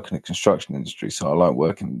personally, I work in the construction industry, so I like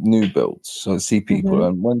working new builds. So I see people, Mm-hmm.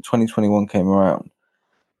 and when 2021 came around,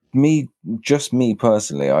 just me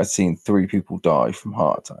personally, I'd seen 3 people die from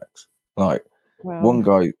heart attacks. Like one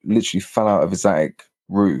Wow. guy literally fell out of his attic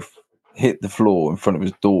roof, hit the floor in front of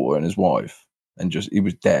his daughter and his wife, and just he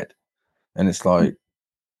was dead. And it's like,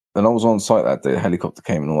 and I was on site that day. The helicopter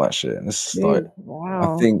came and all that shit. And it's just like, Jeez. I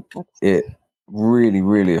Wow. think That's. it really,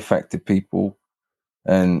 really affected people,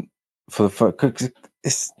 and cause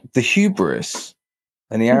it's the hubris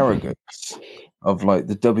and the arrogance of like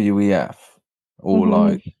the WEF or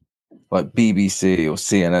Mm-hmm. like BBC or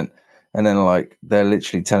CNN, and then like they're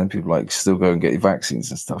literally telling people like still go and get your vaccines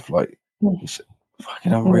and stuff. Like it's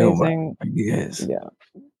fucking unreal, man. Amazing. It really is. Yeah.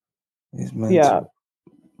 It's Yeah. mental.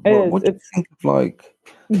 It What is. do you It's. think of like?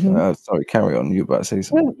 Mm-hmm. Sorry, carry on. You were about to say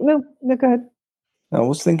something. No, no, no, go ahead. I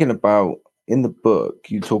was thinking about in the book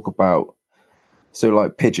you talk about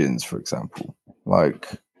like pigeons, for example, like,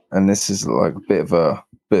 and this is like a bit of a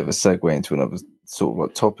segue into another sort of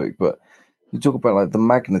like topic, but you talk about like the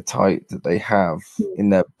magnetite that they have in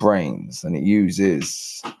their brains, and it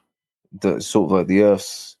uses the sort of like the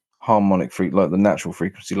Earth's harmonic like the natural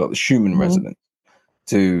frequency, like the Schumann Mm-hmm. resonance,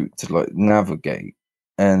 to like navigate.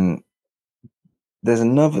 And there's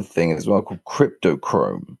another thing as well called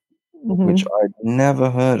cryptochrome, which Mm-hmm. I'd never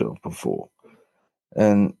heard of before.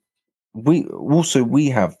 And we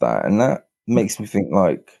have that, and that makes me think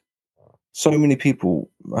like so many people.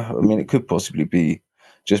 I mean, it could possibly be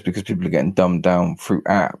just because people are getting dumbed down through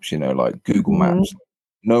apps, like Google Mm-hmm. Maps.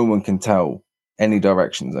 No one can tell any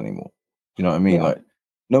directions anymore. You know what I mean? Yeah. Like,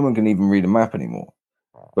 no one can even read a map anymore.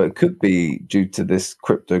 But it could be due to this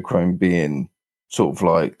cryptochrome being sort of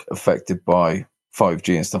like affected by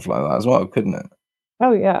 5G and stuff like that as well, couldn't it?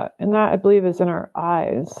 Oh yeah, and that I believe is in our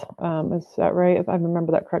eyes. Is that right? If I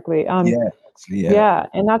remember that correctly. Yeah, actually, yeah. Yeah,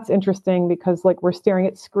 and that's interesting because like we're staring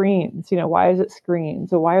at screens. Why is it screens?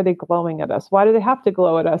 So why are they glowing at us? Why do they have to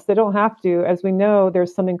glow at us? They don't have to. As we know,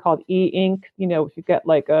 there's something called e-ink. If you get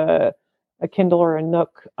like a Kindle or a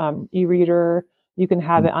Nook e-reader, you can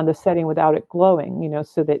have it on the setting without it glowing.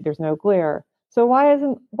 So that there's no glare. So why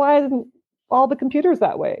isn't all the computers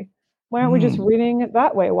that way? Why aren't we just Mm. reading it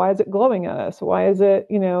that way? Why is it glowing at us? Why is it,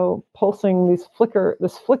 pulsing this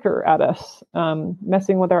flicker at us,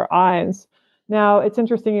 messing with our eyes? Now, it's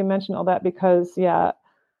interesting you mentioned all that because, yeah,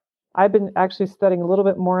 I've been actually studying a little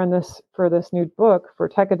bit more on this for this new book for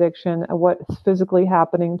tech addiction and what's physically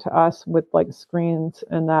happening to us with like screens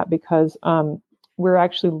and that because we're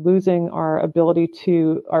actually losing our ability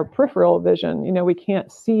to our peripheral vision. We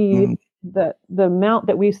can't see Mm. the amount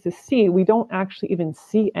that we used to see. We don't actually even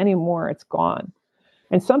see anymore. It's gone.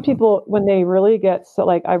 And some Mm. people, when they really get so,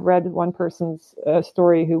 like I read one person's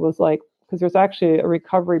story who was like, because there's actually a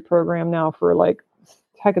recovery program now for like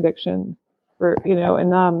tech addiction,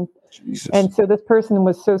 Jesus. and so this person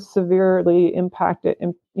was so severely impacted,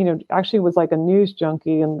 and actually was like a news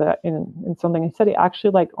junkie in something. He said he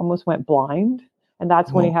actually like almost went blind, and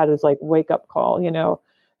that's when he Oh, had his like wake up call,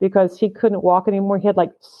 because he couldn't walk anymore. He had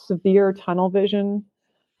like severe tunnel vision.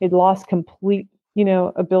 He'd lost complete,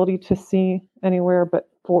 ability to see anywhere but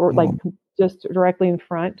for like Oh, just directly in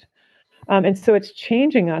front. And so it's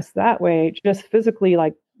changing us that way, just physically,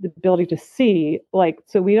 like the ability to see, like,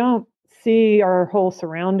 so we don't see our whole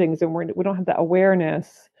surroundings and we don't have that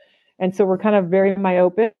awareness. And so we're kind of very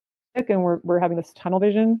myopic and we're having this tunnel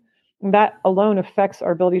vision. And that alone affects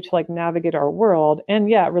our ability to like navigate our world. And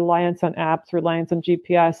yeah, reliance on apps, reliance on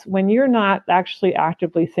GPS, when you're not actually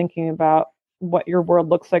actively thinking about what your world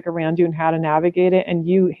looks like around you and how to navigate it, and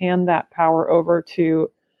you hand that power over to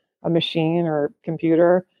a machine or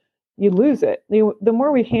computer, you lose it. The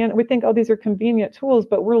more we think, oh, these are convenient tools,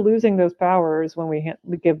 but we're losing those powers when we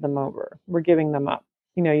give them over. We're giving them up.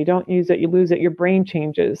 You don't use it, you lose it. Your brain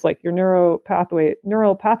changes, like your neural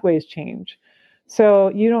pathways change. So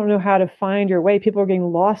you don't know how to find your way. People are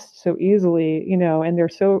getting lost so easily, and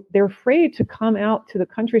they're afraid to come out to the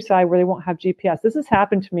countryside where they won't have GPS. This has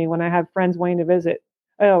happened to me when I have friends wanting to visit.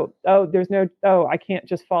 Oh, I can't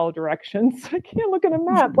just follow directions. I can't look at a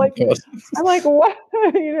map. Like, I'm like, what?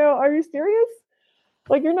 Are you serious?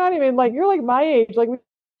 Like, you're not even like, you're like my age. Like, we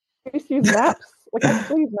used to use maps. Like, I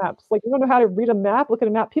still use maps. Like, you don't know how to read a map, look at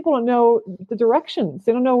a map. People don't know the directions.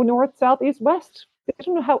 They don't know north, south, east, west. They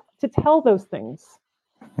don't know how to tell those things.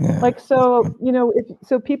 yeah. Like, so,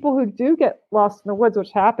 so people who do get lost in the woods,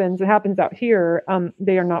 which happens, it happens out here,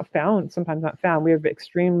 they are not found, sometimes not found. We have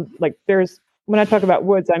extreme, like, when I talk about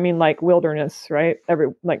woods, I mean like wilderness, right?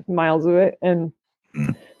 Like miles of it and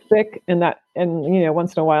thick, and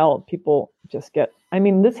once in a while people just get,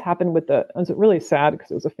 this happened it was really sad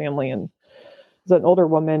because it was a family and it was an older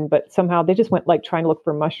woman, but somehow they just went like trying to look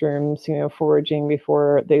for mushrooms, foraging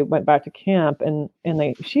before they went back to camp, and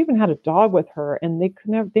she even had a dog with her, and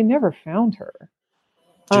they never found her.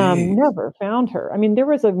 Never found her. There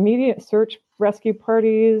was immediate search rescue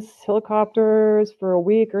parties, helicopters for a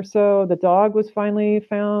week or so. The dog was finally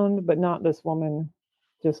found, but not this woman,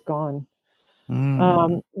 just gone.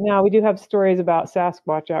 Now we do have stories about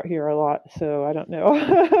Sasquatch out here a lot, so I don't know,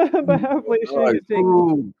 but hopefully Shannon could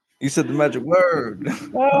take. You said the magic word.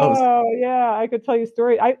 Oh yeah, I could tell you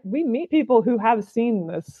stories. We meet people who have seen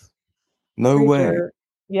this No way. creature.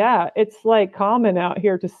 Yeah, it's like common out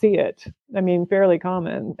here to see it. Fairly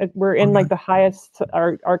common. We're in like the highest.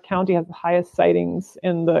 Our county has the highest sightings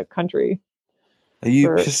in the country. Are you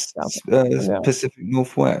For Pacific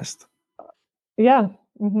Northwest? Yeah.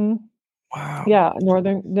 Mm-hmm. Wow. Yeah,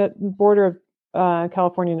 the border of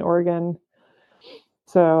California and Oregon.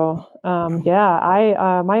 So yeah,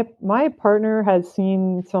 I my partner has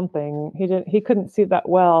seen something. He couldn't see that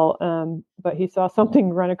well, but he saw something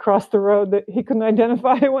run across the road that he couldn't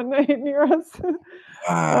identify one night near us.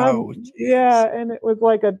 Wow. Yeah, and it was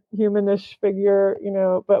like a humanish figure,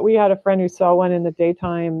 but we had a friend who saw one in the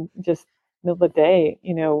daytime, just middle of the day,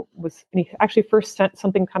 and he actually first sent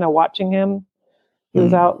something kind of watching him. He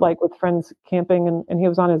was out like with friends camping, and he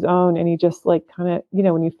was on his own, and he just like kind of,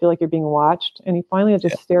 when you feel like you're being watched, and he finally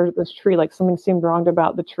just stared at this tree, like something seemed wrong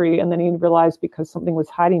about the tree, and then he realized because something was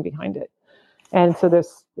hiding behind it. And so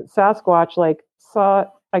this Sasquatch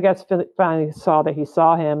finally saw that he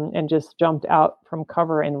saw him and just jumped out from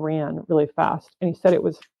cover and ran really fast. And he said it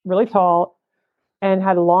was really tall and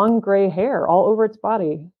had long gray hair all over its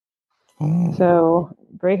body. So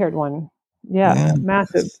gray-haired one. Yeah,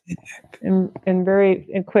 massive and very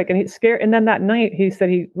quick. And he's scared. And then that night he said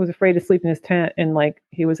he was afraid to sleep in his tent, and like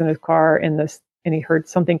he was in his car and he heard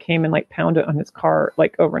something came and like pounded on his car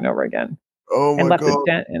like over and over again. Oh my and left God. a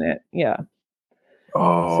dent in it. Yeah.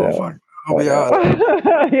 Oh, fuck.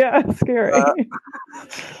 Yeah, it's scary.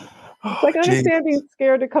 It's like, I understand being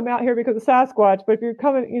scared to come out here because of Sasquatch, but if you're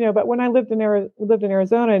coming, but when I lived in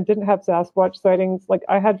Arizona and didn't have Sasquatch sightings, like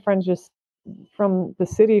I had friends just from the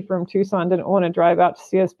city, from Tucson, didn't want to drive out to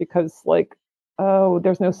see us because like, oh,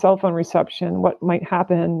 there's no cell phone reception. What might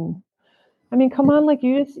happen? Come on, like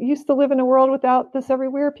you just used to live in a world without this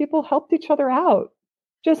everywhere. People helped each other out.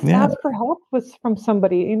 Just ask for help from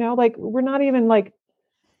somebody, like we're not even like,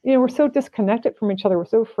 we're so disconnected from each other. We're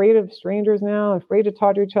so afraid of strangers now, afraid to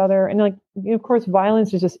talk to each other. And like, of course,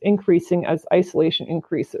 violence is just increasing as isolation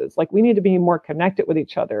increases. Like we need to be more connected with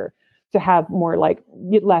each other to have more like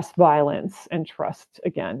less violence and trust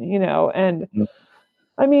again, and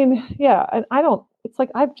yeah. And it's like,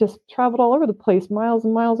 I've just traveled all over the place, miles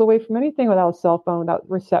and miles away from anything without a cell phone, without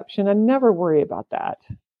reception. I never worry about that.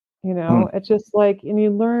 It's just like, and you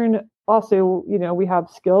learn also, we have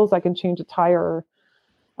skills. I can change a tire.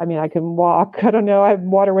 I can walk. I don't know. I have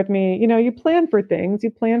water with me. You plan for things,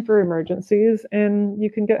 you plan for emergencies, and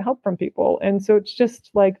you can get help from people. And so it's just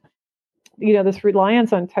like this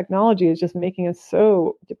reliance on technology is just making us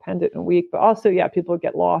so dependent and weak. But also, yeah, people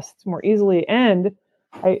get lost more easily. And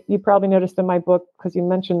you probably noticed in my book, because you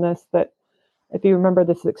mentioned this, that if you remember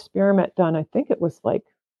this experiment done, I think it was like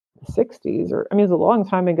the 60s, or I mean, it was a long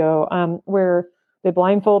time ago, where they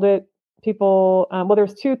blindfolded people. Well,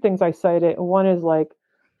 there's two things I cited. One is like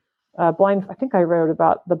I think I wrote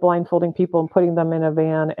about the blindfolding people and putting them in a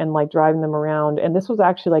van and like driving them around. And this was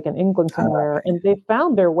actually like in England somewhere, and they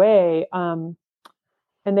found their way. And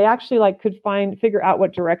they actually like could figure out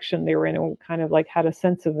what direction they were in, and kind of like had a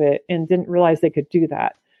sense of it, and didn't realize they could do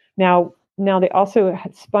that. Now they also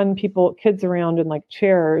had spun kids around in like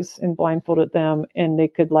chairs and blindfolded them, and they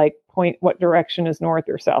could like point what direction is north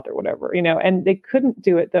or south or whatever, and they couldn't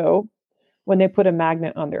do it though when they put a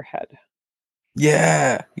magnet on their head.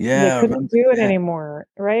 Yeah, They yeah, I couldn't remember. do it Yeah. anymore,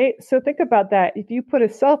 right? So think about that. If you put a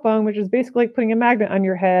cell phone, which is basically like putting a magnet on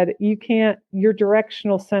your head, your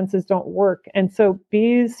directional senses don't work. And so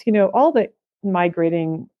bees, all the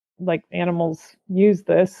migrating like animals use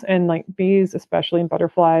this, and like bees, especially, and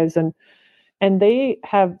butterflies, and they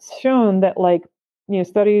have shown that like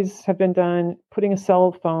studies have been done putting a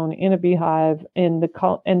cell phone in a beehive, and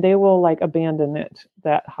they will like abandon it.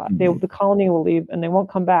 The colony will leave and they won't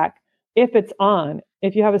come back if it's on.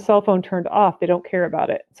 If you have a cell phone turned off, they don't care about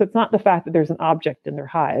it. So it's not the fact that there's an object in their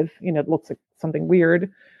hive, it looks like something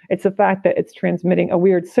weird. It's the fact that it's transmitting a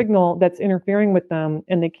weird signal that's interfering with them,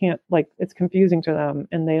 and they can't, like, it's confusing to them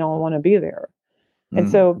and they don't want to be there.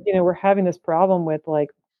 And so, we're having this problem with like,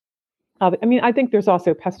 I think there's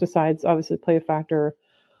also pesticides obviously play a factor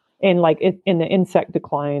in like in the insect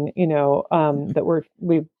decline, that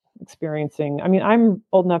we've experiencing. I mean, I'm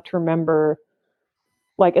old enough to remember,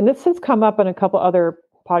 like, and this has come up in a couple other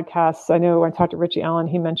podcasts. I know when I talked to Richie Allen,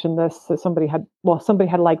 he mentioned this. So somebody had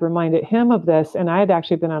like reminded him of this. And I had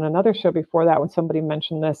actually been on another show before that when somebody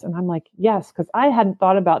mentioned this. And I'm like, yes, because I hadn't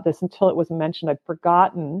thought about this until it was mentioned. I'd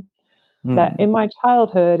forgotten that in my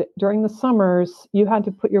childhood, during the summers, you had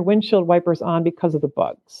to put your windshield wipers on because of the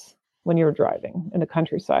bugs when you were driving in the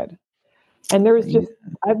countryside. And there was just,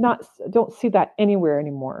 don't see that anywhere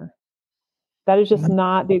anymore. That is just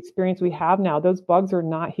not the experience we have now. Those bugs are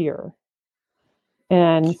not here.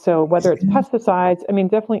 And so whether it's pesticides,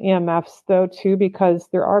 definitely EMFs though too, because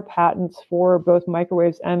there are patents for both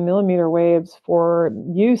microwaves and millimeter waves for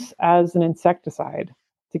use as an insecticide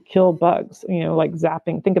to kill bugs, like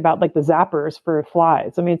zapping. Think about like the zappers for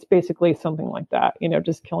flies. It's basically something like that,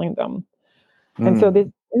 just killing them. And so the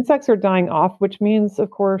insects are dying off, which means, of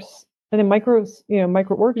course, and then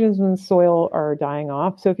microorganisms in the soil are dying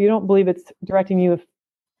off. So if you don't believe it's affecting you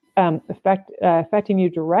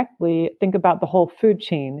directly, think about the whole food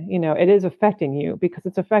chain. It is affecting you because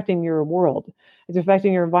it's affecting your world. It's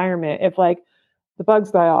affecting your environment. If like the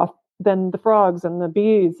bugs die off, then the frogs and the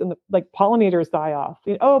bees and the like pollinators die off.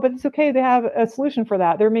 But it's okay. They have a solution for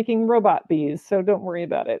that. They're making robot bees, so don't worry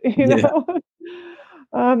about it. It's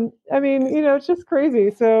just crazy.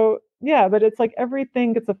 So yeah, but it's like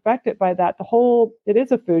everything gets affected by that. It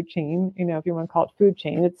is a food chain, if you want to call it food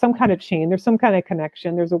chain. It's some kind of chain. There's some kind of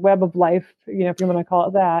connection. There's a web of life, if you want to call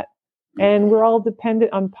it that. And we're all dependent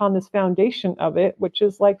upon this foundation of it, which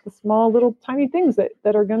is like the small little tiny things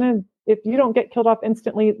that are going to, if you don't get killed off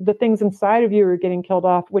instantly, the things inside of you are getting killed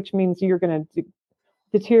off, which means you're going to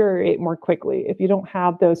deteriorate more quickly. If you don't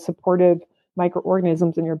have those supportive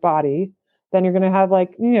microorganisms in your body, then you're going to have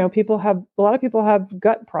like, a lot of people have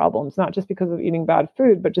gut problems, not just because of eating bad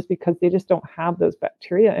food, but just because they just don't have those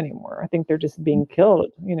bacteria anymore. I think they're just being killed.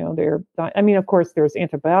 Of course, there's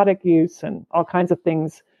antibiotic use and all kinds of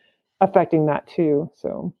things affecting that too.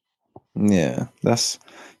 So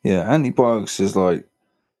antibiotics is like,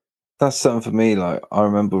 that's something for me. Like, I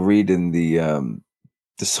remember reading the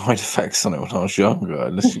side effects on it when I was younger.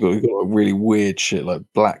 Unless you got a really weird shit like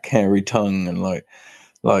black hairy tongue and like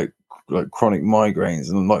chronic migraines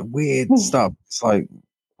and like weird stuff. It's like,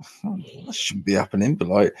 that shouldn't be happening. But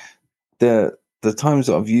like the times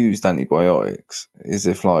that I've used antibiotics is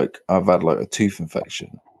if like I've had like a tooth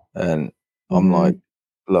infection, and I'm like,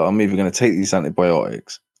 look, I'm either going to take these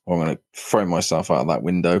antibiotics or I'm going to throw myself out of that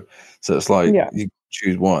window. So it's like, you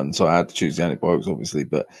choose one. So I had to choose the antibiotics, obviously,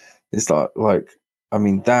 but it's like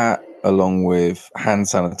that along with hand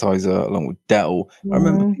sanitizer, along with Dettol. I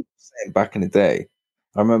remember people saying back in the day,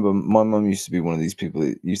 I remember my mum used to be one of these people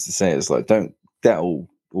that used to say, it's like, don't Dettol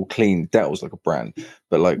or clean. Dettol's like a brand,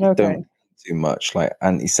 but like, don't too much, like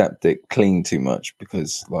antiseptic, clean too much,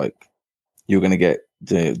 because like you're going to get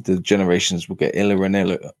the generations will get iller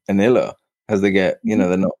and iller as they get,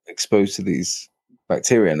 they're not exposed to these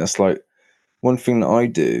bacteria. And that's like one thing that I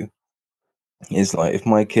do is like, if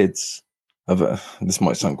my kids this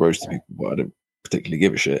might sound gross to people, but I don't particularly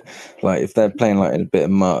give a shit. Like if they're playing like in a bit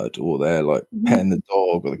of mud or they're like petting the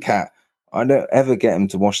dog or the cat, I don't ever get them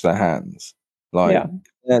to wash their hands. Like Yeah.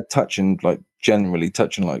 they're generally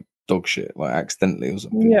touching like dog shit, like accidentally or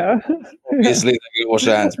something. Yeah. Yeah. Obviously they wash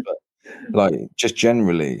their hands, but like just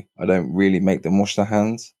generally, I don't really make them wash their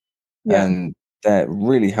hands. Yeah. And they're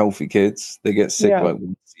really healthy kids. They get sick Yeah. like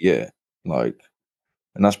once a year, like,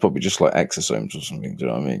 and that's probably just like exosomes or something. Do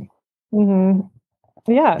you know what I mean? Hmm.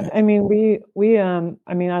 Yeah. Yeah. I mean,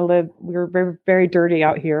 I mean, we were very, very dirty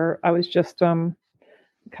out here. I was just,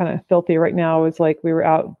 kind of filthy right now. It was like we were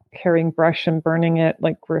out carrying brush and burning it,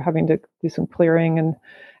 like we're having to do some clearing. And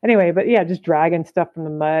anyway, but yeah, just dragging stuff from the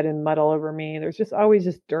mud and mud all over me. There's just always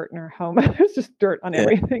just dirt in our home. There's just dirt on Yeah.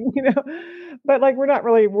 everything, but like we're not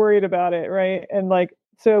really worried about it, right? And like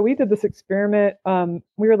so we did this experiment.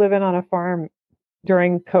 We were living on a farm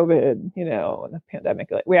during COVID, and the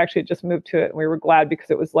pandemic. Like we actually just moved to it, and we were glad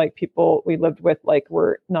because it was like people we lived with like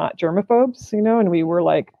were not germaphobes, and we were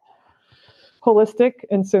like holistic.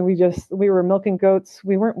 And so we were milking goats.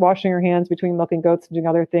 We weren't washing our hands between milking goats and doing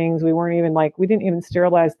other things. We weren't even we didn't even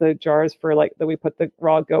sterilize the jars for like that we put the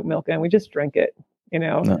raw goat milk in. We just drank it,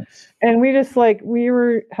 Nice. and we just we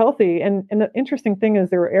were healthy. And the interesting thing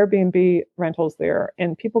is there were Airbnb rentals there,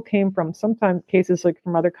 and people came from sometimes cases like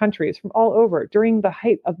from other countries, from all over during the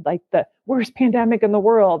height of like the worst pandemic in the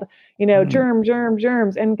world,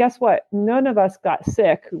 germs. And guess what? None of us got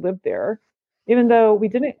sick who lived there, even though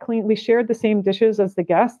we shared the same dishes as the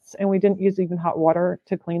guests, and we didn't use even hot water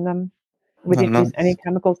to clean them. We Oh, didn't use any nice.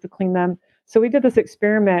 chemicals to clean them. So we did this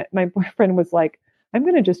experiment. My boyfriend was like, I'm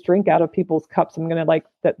going to just drink out of people's cups. I'm going to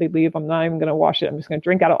that they leave. I'm not even going to wash it. I'm just going to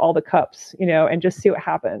drink out of all the cups, and just see what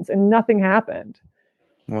happens. And nothing happened.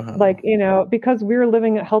 Wow. Because we were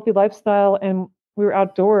living a healthy lifestyle and we were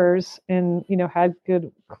outdoors and, had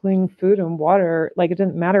good clean food and water. Like it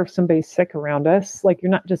didn't matter if somebody's sick around us. Like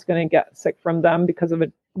you're not just going to get sick from them because of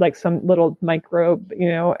some little microbe,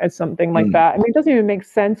 as something like Mm. that. I mean, it doesn't even make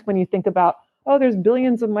sense when you think about, oh, there's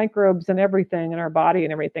billions of microbes and everything in our body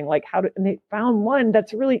and everything. Like and they found one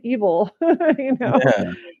that's really evil,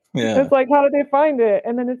 Yeah. Yeah. It's like, how did they find it?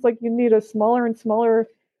 And then it's like you need a smaller and smaller,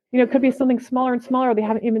 it could be something smaller and smaller they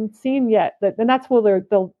haven't even seen yet. And that's where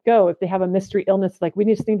they'll go if they have a mystery illness. Like we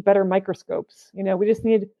just need better microscopes. We just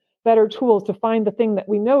need better tools to find the thing that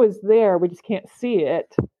we know is there. We just can't see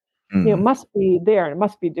it. It Mm. must be there and it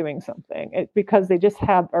must be doing something. Because they just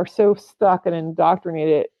are so stuck and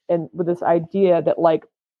indoctrinated and with this idea that like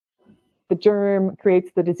the germ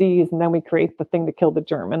creates the disease and then we create the thing to kill the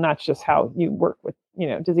germ. And that's just how you work with,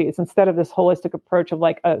 disease instead of this holistic approach of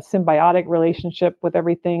like a symbiotic relationship with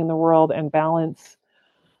everything in the world and balance.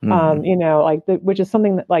 Mm. Which is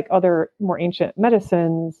something that like other more ancient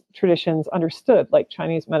medicines traditions understood, like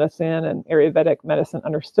Chinese medicine and Ayurvedic medicine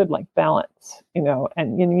understood like balance,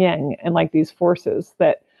 and yin yang and like these forces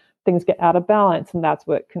that things get out of balance and that's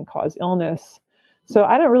what can cause illness. So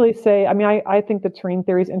I don't really say, I mean, I think the terrain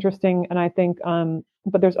theory is interesting and I think,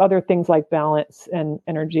 but there's other things like balance and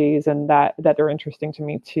energies and that are interesting to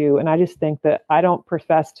me too. And I just think that I don't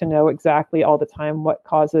profess to know exactly all the time what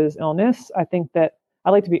causes illness. I think that I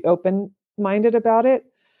like to be open minded about it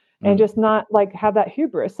and Mm. just not like have that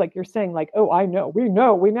hubris, like you're saying, like, oh,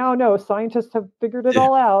 we now know scientists have figured it Yeah.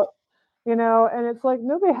 all out, and it's like,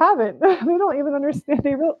 no, they haven't. They don't even understand.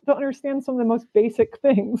 They really don't understand some of the most basic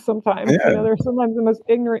things sometimes. Yeah. They're sometimes the most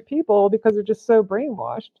ignorant people because they're just so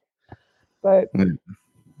brainwashed. But Yeah.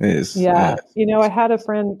 It is. yeah, Yeah. I had a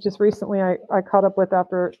friend just recently I caught up with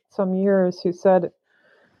after some years who said,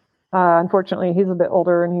 unfortunately, he's a bit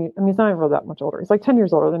older, and he's not even really that much older. He's like 10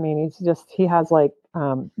 years older than me. And he has like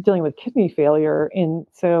dealing with kidney failure, and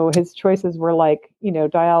so his choices were like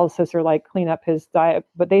dialysis or like clean up his diet.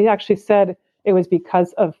 But they actually said it was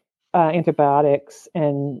because of antibiotics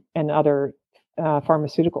and other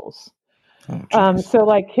pharmaceuticals. Oh, jeez. So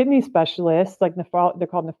like kidney specialists, like they're called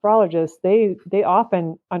nephrologists, they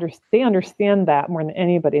often understand that more than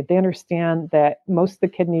anybody. They understand that most of the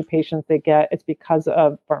kidney patients they get, it's because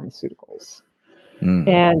of pharmaceuticals.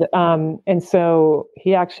 Mm. And so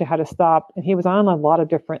he actually had to stop, and he was on a lot of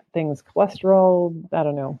different things, cholesterol, I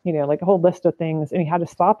don't know, like a whole list of things, and he had to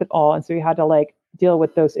stop it all. And so he had to like deal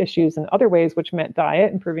with those issues in other ways, which meant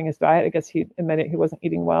diet, improving his diet. I guess he admitted he wasn't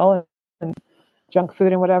eating well and junk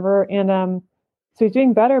food and whatever. And so he's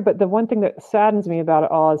doing better. But the one thing that saddens me about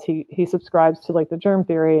it all is he subscribes to like the germ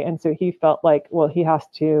theory. And so he felt like, well, he has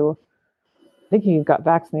to, I think he got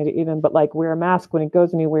vaccinated even, but like wear a mask when he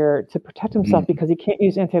goes anywhere to protect himself Mm. because he can't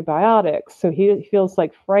use antibiotics. So he feels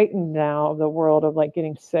like frightened now of the world of like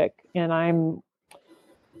getting sick. And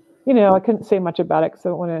I couldn't say much about it because I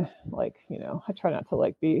don't want to, like, I try not to,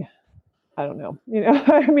 like, be, I don't know,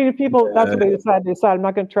 I mean, if people, that's what they decide. I'm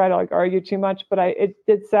not going to try to, like, argue too much, but it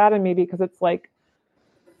did sadden me because it's like,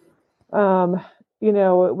 um,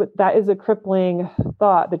 that is a crippling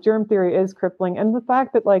thought. The germ theory is crippling. And the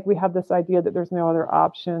fact that, like, we have this idea that there's no other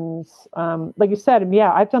options. Like you said,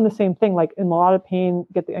 yeah, I've done the same thing, like in a lot of pain,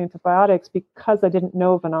 get the antibiotics because I didn't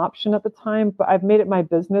know of an option at the time, but I've made it my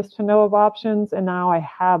business to know of options. And now I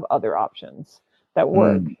have other options that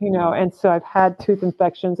work, and so I've had tooth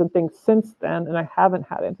infections and things since then, and I haven't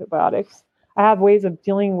had antibiotics. I have ways of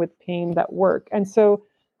dealing with pain that work. And so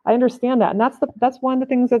I understand that. And that's one of the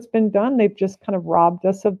things that's been done. They've just kind of robbed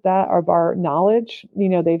us of that, of our knowledge.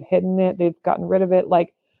 They've hidden it, they've gotten rid of it.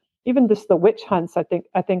 Like even just the witch hunts, I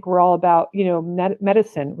think we're all about,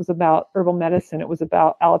 medicine. It was about herbal medicine. It was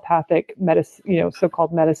about allopathic medicine,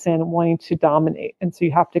 so-called medicine wanting to dominate. And so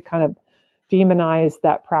you have to kind of demonize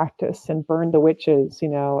that practice and burn the witches,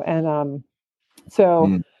 and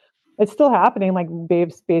so it's still happening, like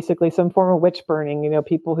basically some form of witch burning.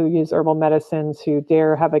 People who use herbal medicines who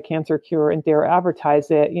dare have a cancer cure and dare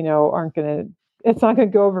advertise it, it's not gonna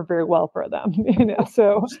go over very well for them,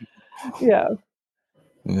 so yeah.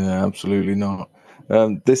 Yeah, absolutely not.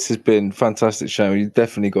 This has been fantastic, Shannon. You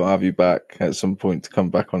definitely got to have you back at some point to come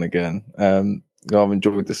back on again. I've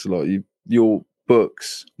enjoyed this a lot. Your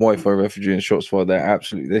books, Wi-Fi, Refugee, and Shots Fired,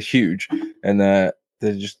 they're huge, and they're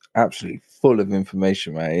just absolutely full of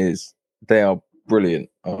information, man. They are brilliant.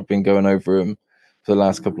 I've been going over them for the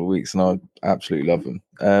last couple of weeks, and I absolutely love them.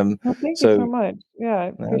 Well, thank you so much. Yeah, I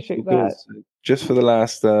appreciate that. So just for the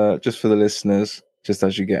listeners, just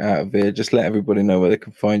as you get out of here, just let everybody know where they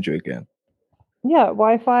can find you again. Yeah,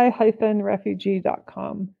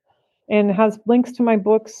 Wi-Fi-refugee.com. And it has links to my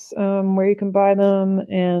books, where you can buy them.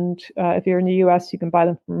 And if you're in the US, you can buy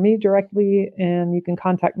them from me directly, and you can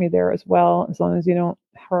contact me there as well. As long as you don't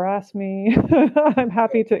harass me, I'm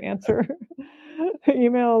happy to answer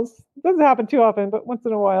emails. Doesn't happen too often, but once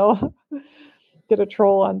in a while, get a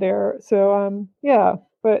troll on there. So yeah,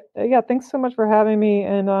 but yeah, thanks so much for having me.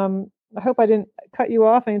 And I hope I didn't cut you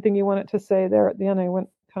off. Anything you wanted to say there at the end? I went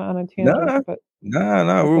kind of on a tangent, but no,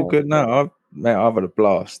 we're all good now. I've had a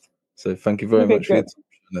blast. So thank you very much for your time,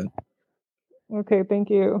 Shannon. Okay, thank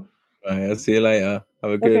you. All right, I'll see you later.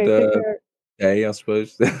 Have a good day, I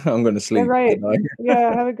suppose. I'm going to sleep. All right.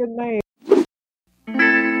 Yeah, have a good night.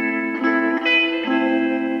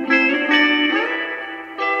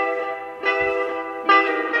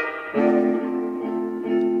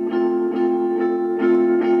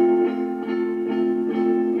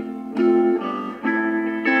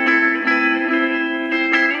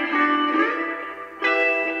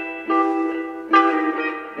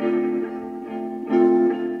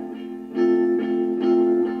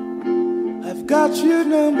 Got your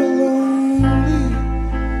number lonely,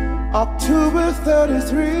 October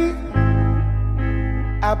 33.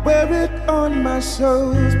 I wear it on my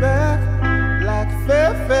soul's back like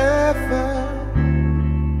fair.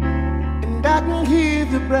 And I can hear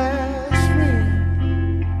the brass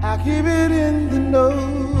ring. I hear it in the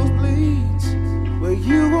nosebleeds where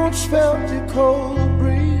you once felt a cold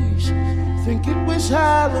breeze. Think it was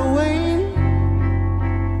Halloween.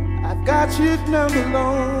 I've got your number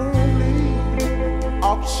lonely,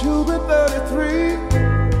 October 33.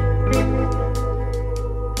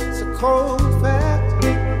 It's a cold fact,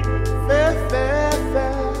 fair.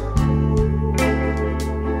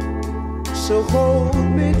 So hold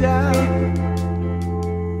me down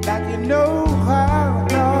like you know how,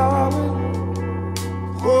 darling.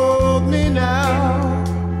 Hold me now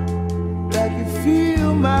like you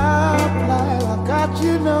feel my plight. I got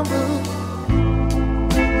your number.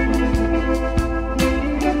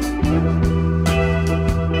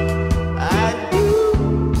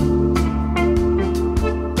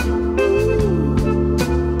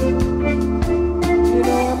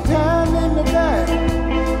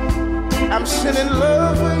 I'm sending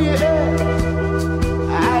love where you at.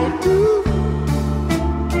 I do.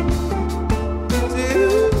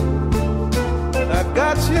 I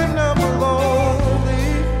got your number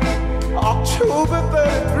lonely, October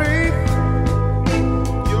 33.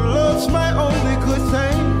 Your love's my only good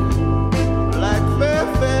thing, like fair.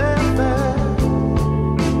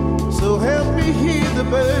 So help me hear the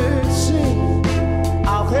birds sing.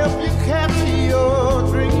 I'll help you capture your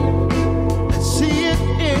dream and see it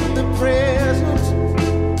in the present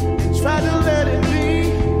and try to let it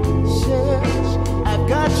be. Says I've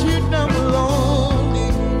got your number lonely,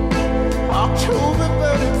 October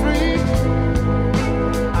 33.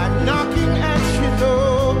 I'm knocking at your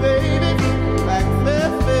door, baby, like fair.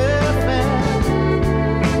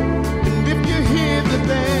 And if you hear the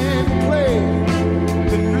band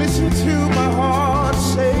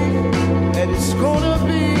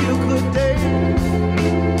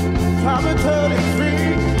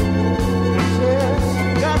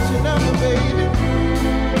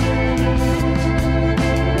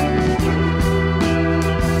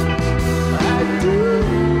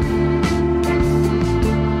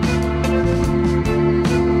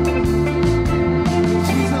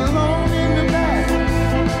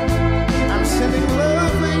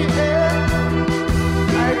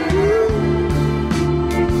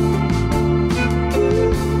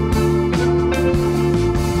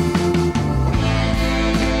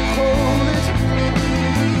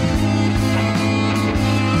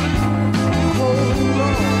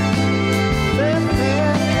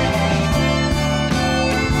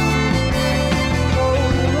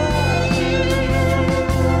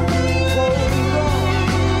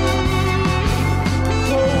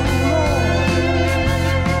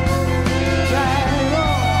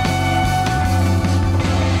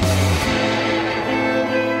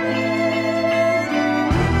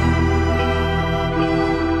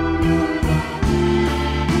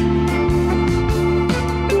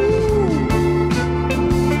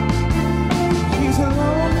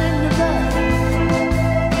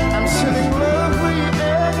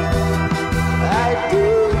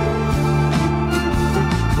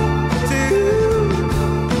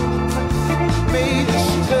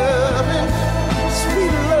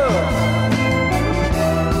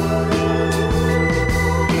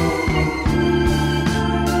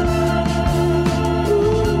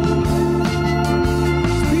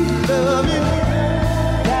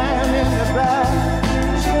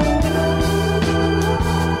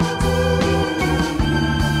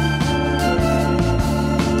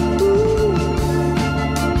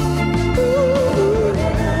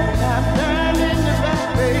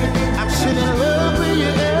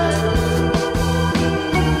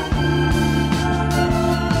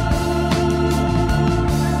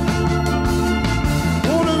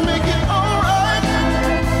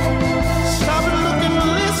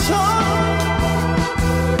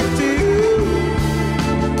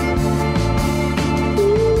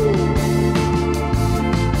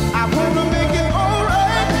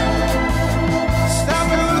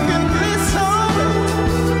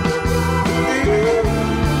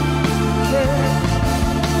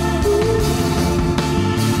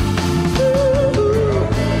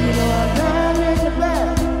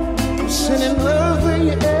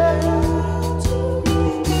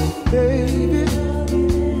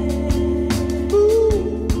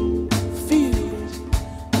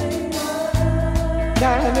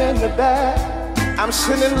I'm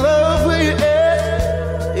still in love with you.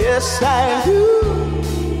 Yes, I do.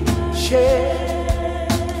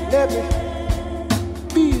 Yeah, let me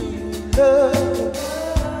feel love.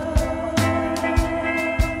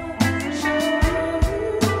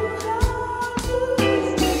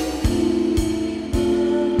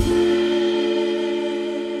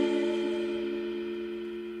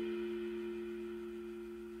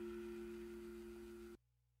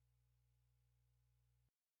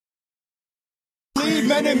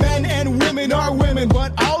 Men and women are women,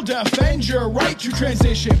 but I'll defend your right to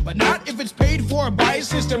transition, but not if it's paid for by a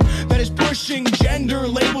system that is pushing gender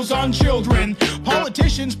labels on children.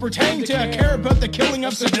 Politicians pretend to care about the killing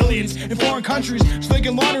of civilians in foreign countries so they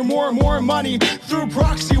can launder more and more money through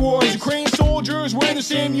proxy wars. Ukraine soldiers wearing the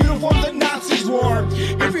same uniform that Nazis wore.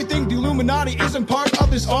 If you think the Illuminati isn't part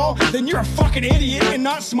of this all, then you're a fucking idiot and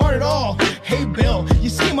not smart at all. Hey Bill, you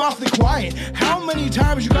seem awfully quiet. How many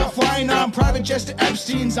times you got flying on private jets to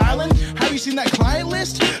Epstein's Island? Have you seen that client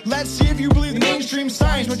list? Let's see if you believe the mainstream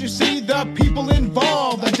science. Once you see the people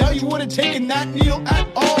involved, I doubt you would have taken that needle at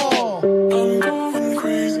all. I'm going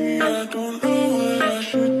crazy.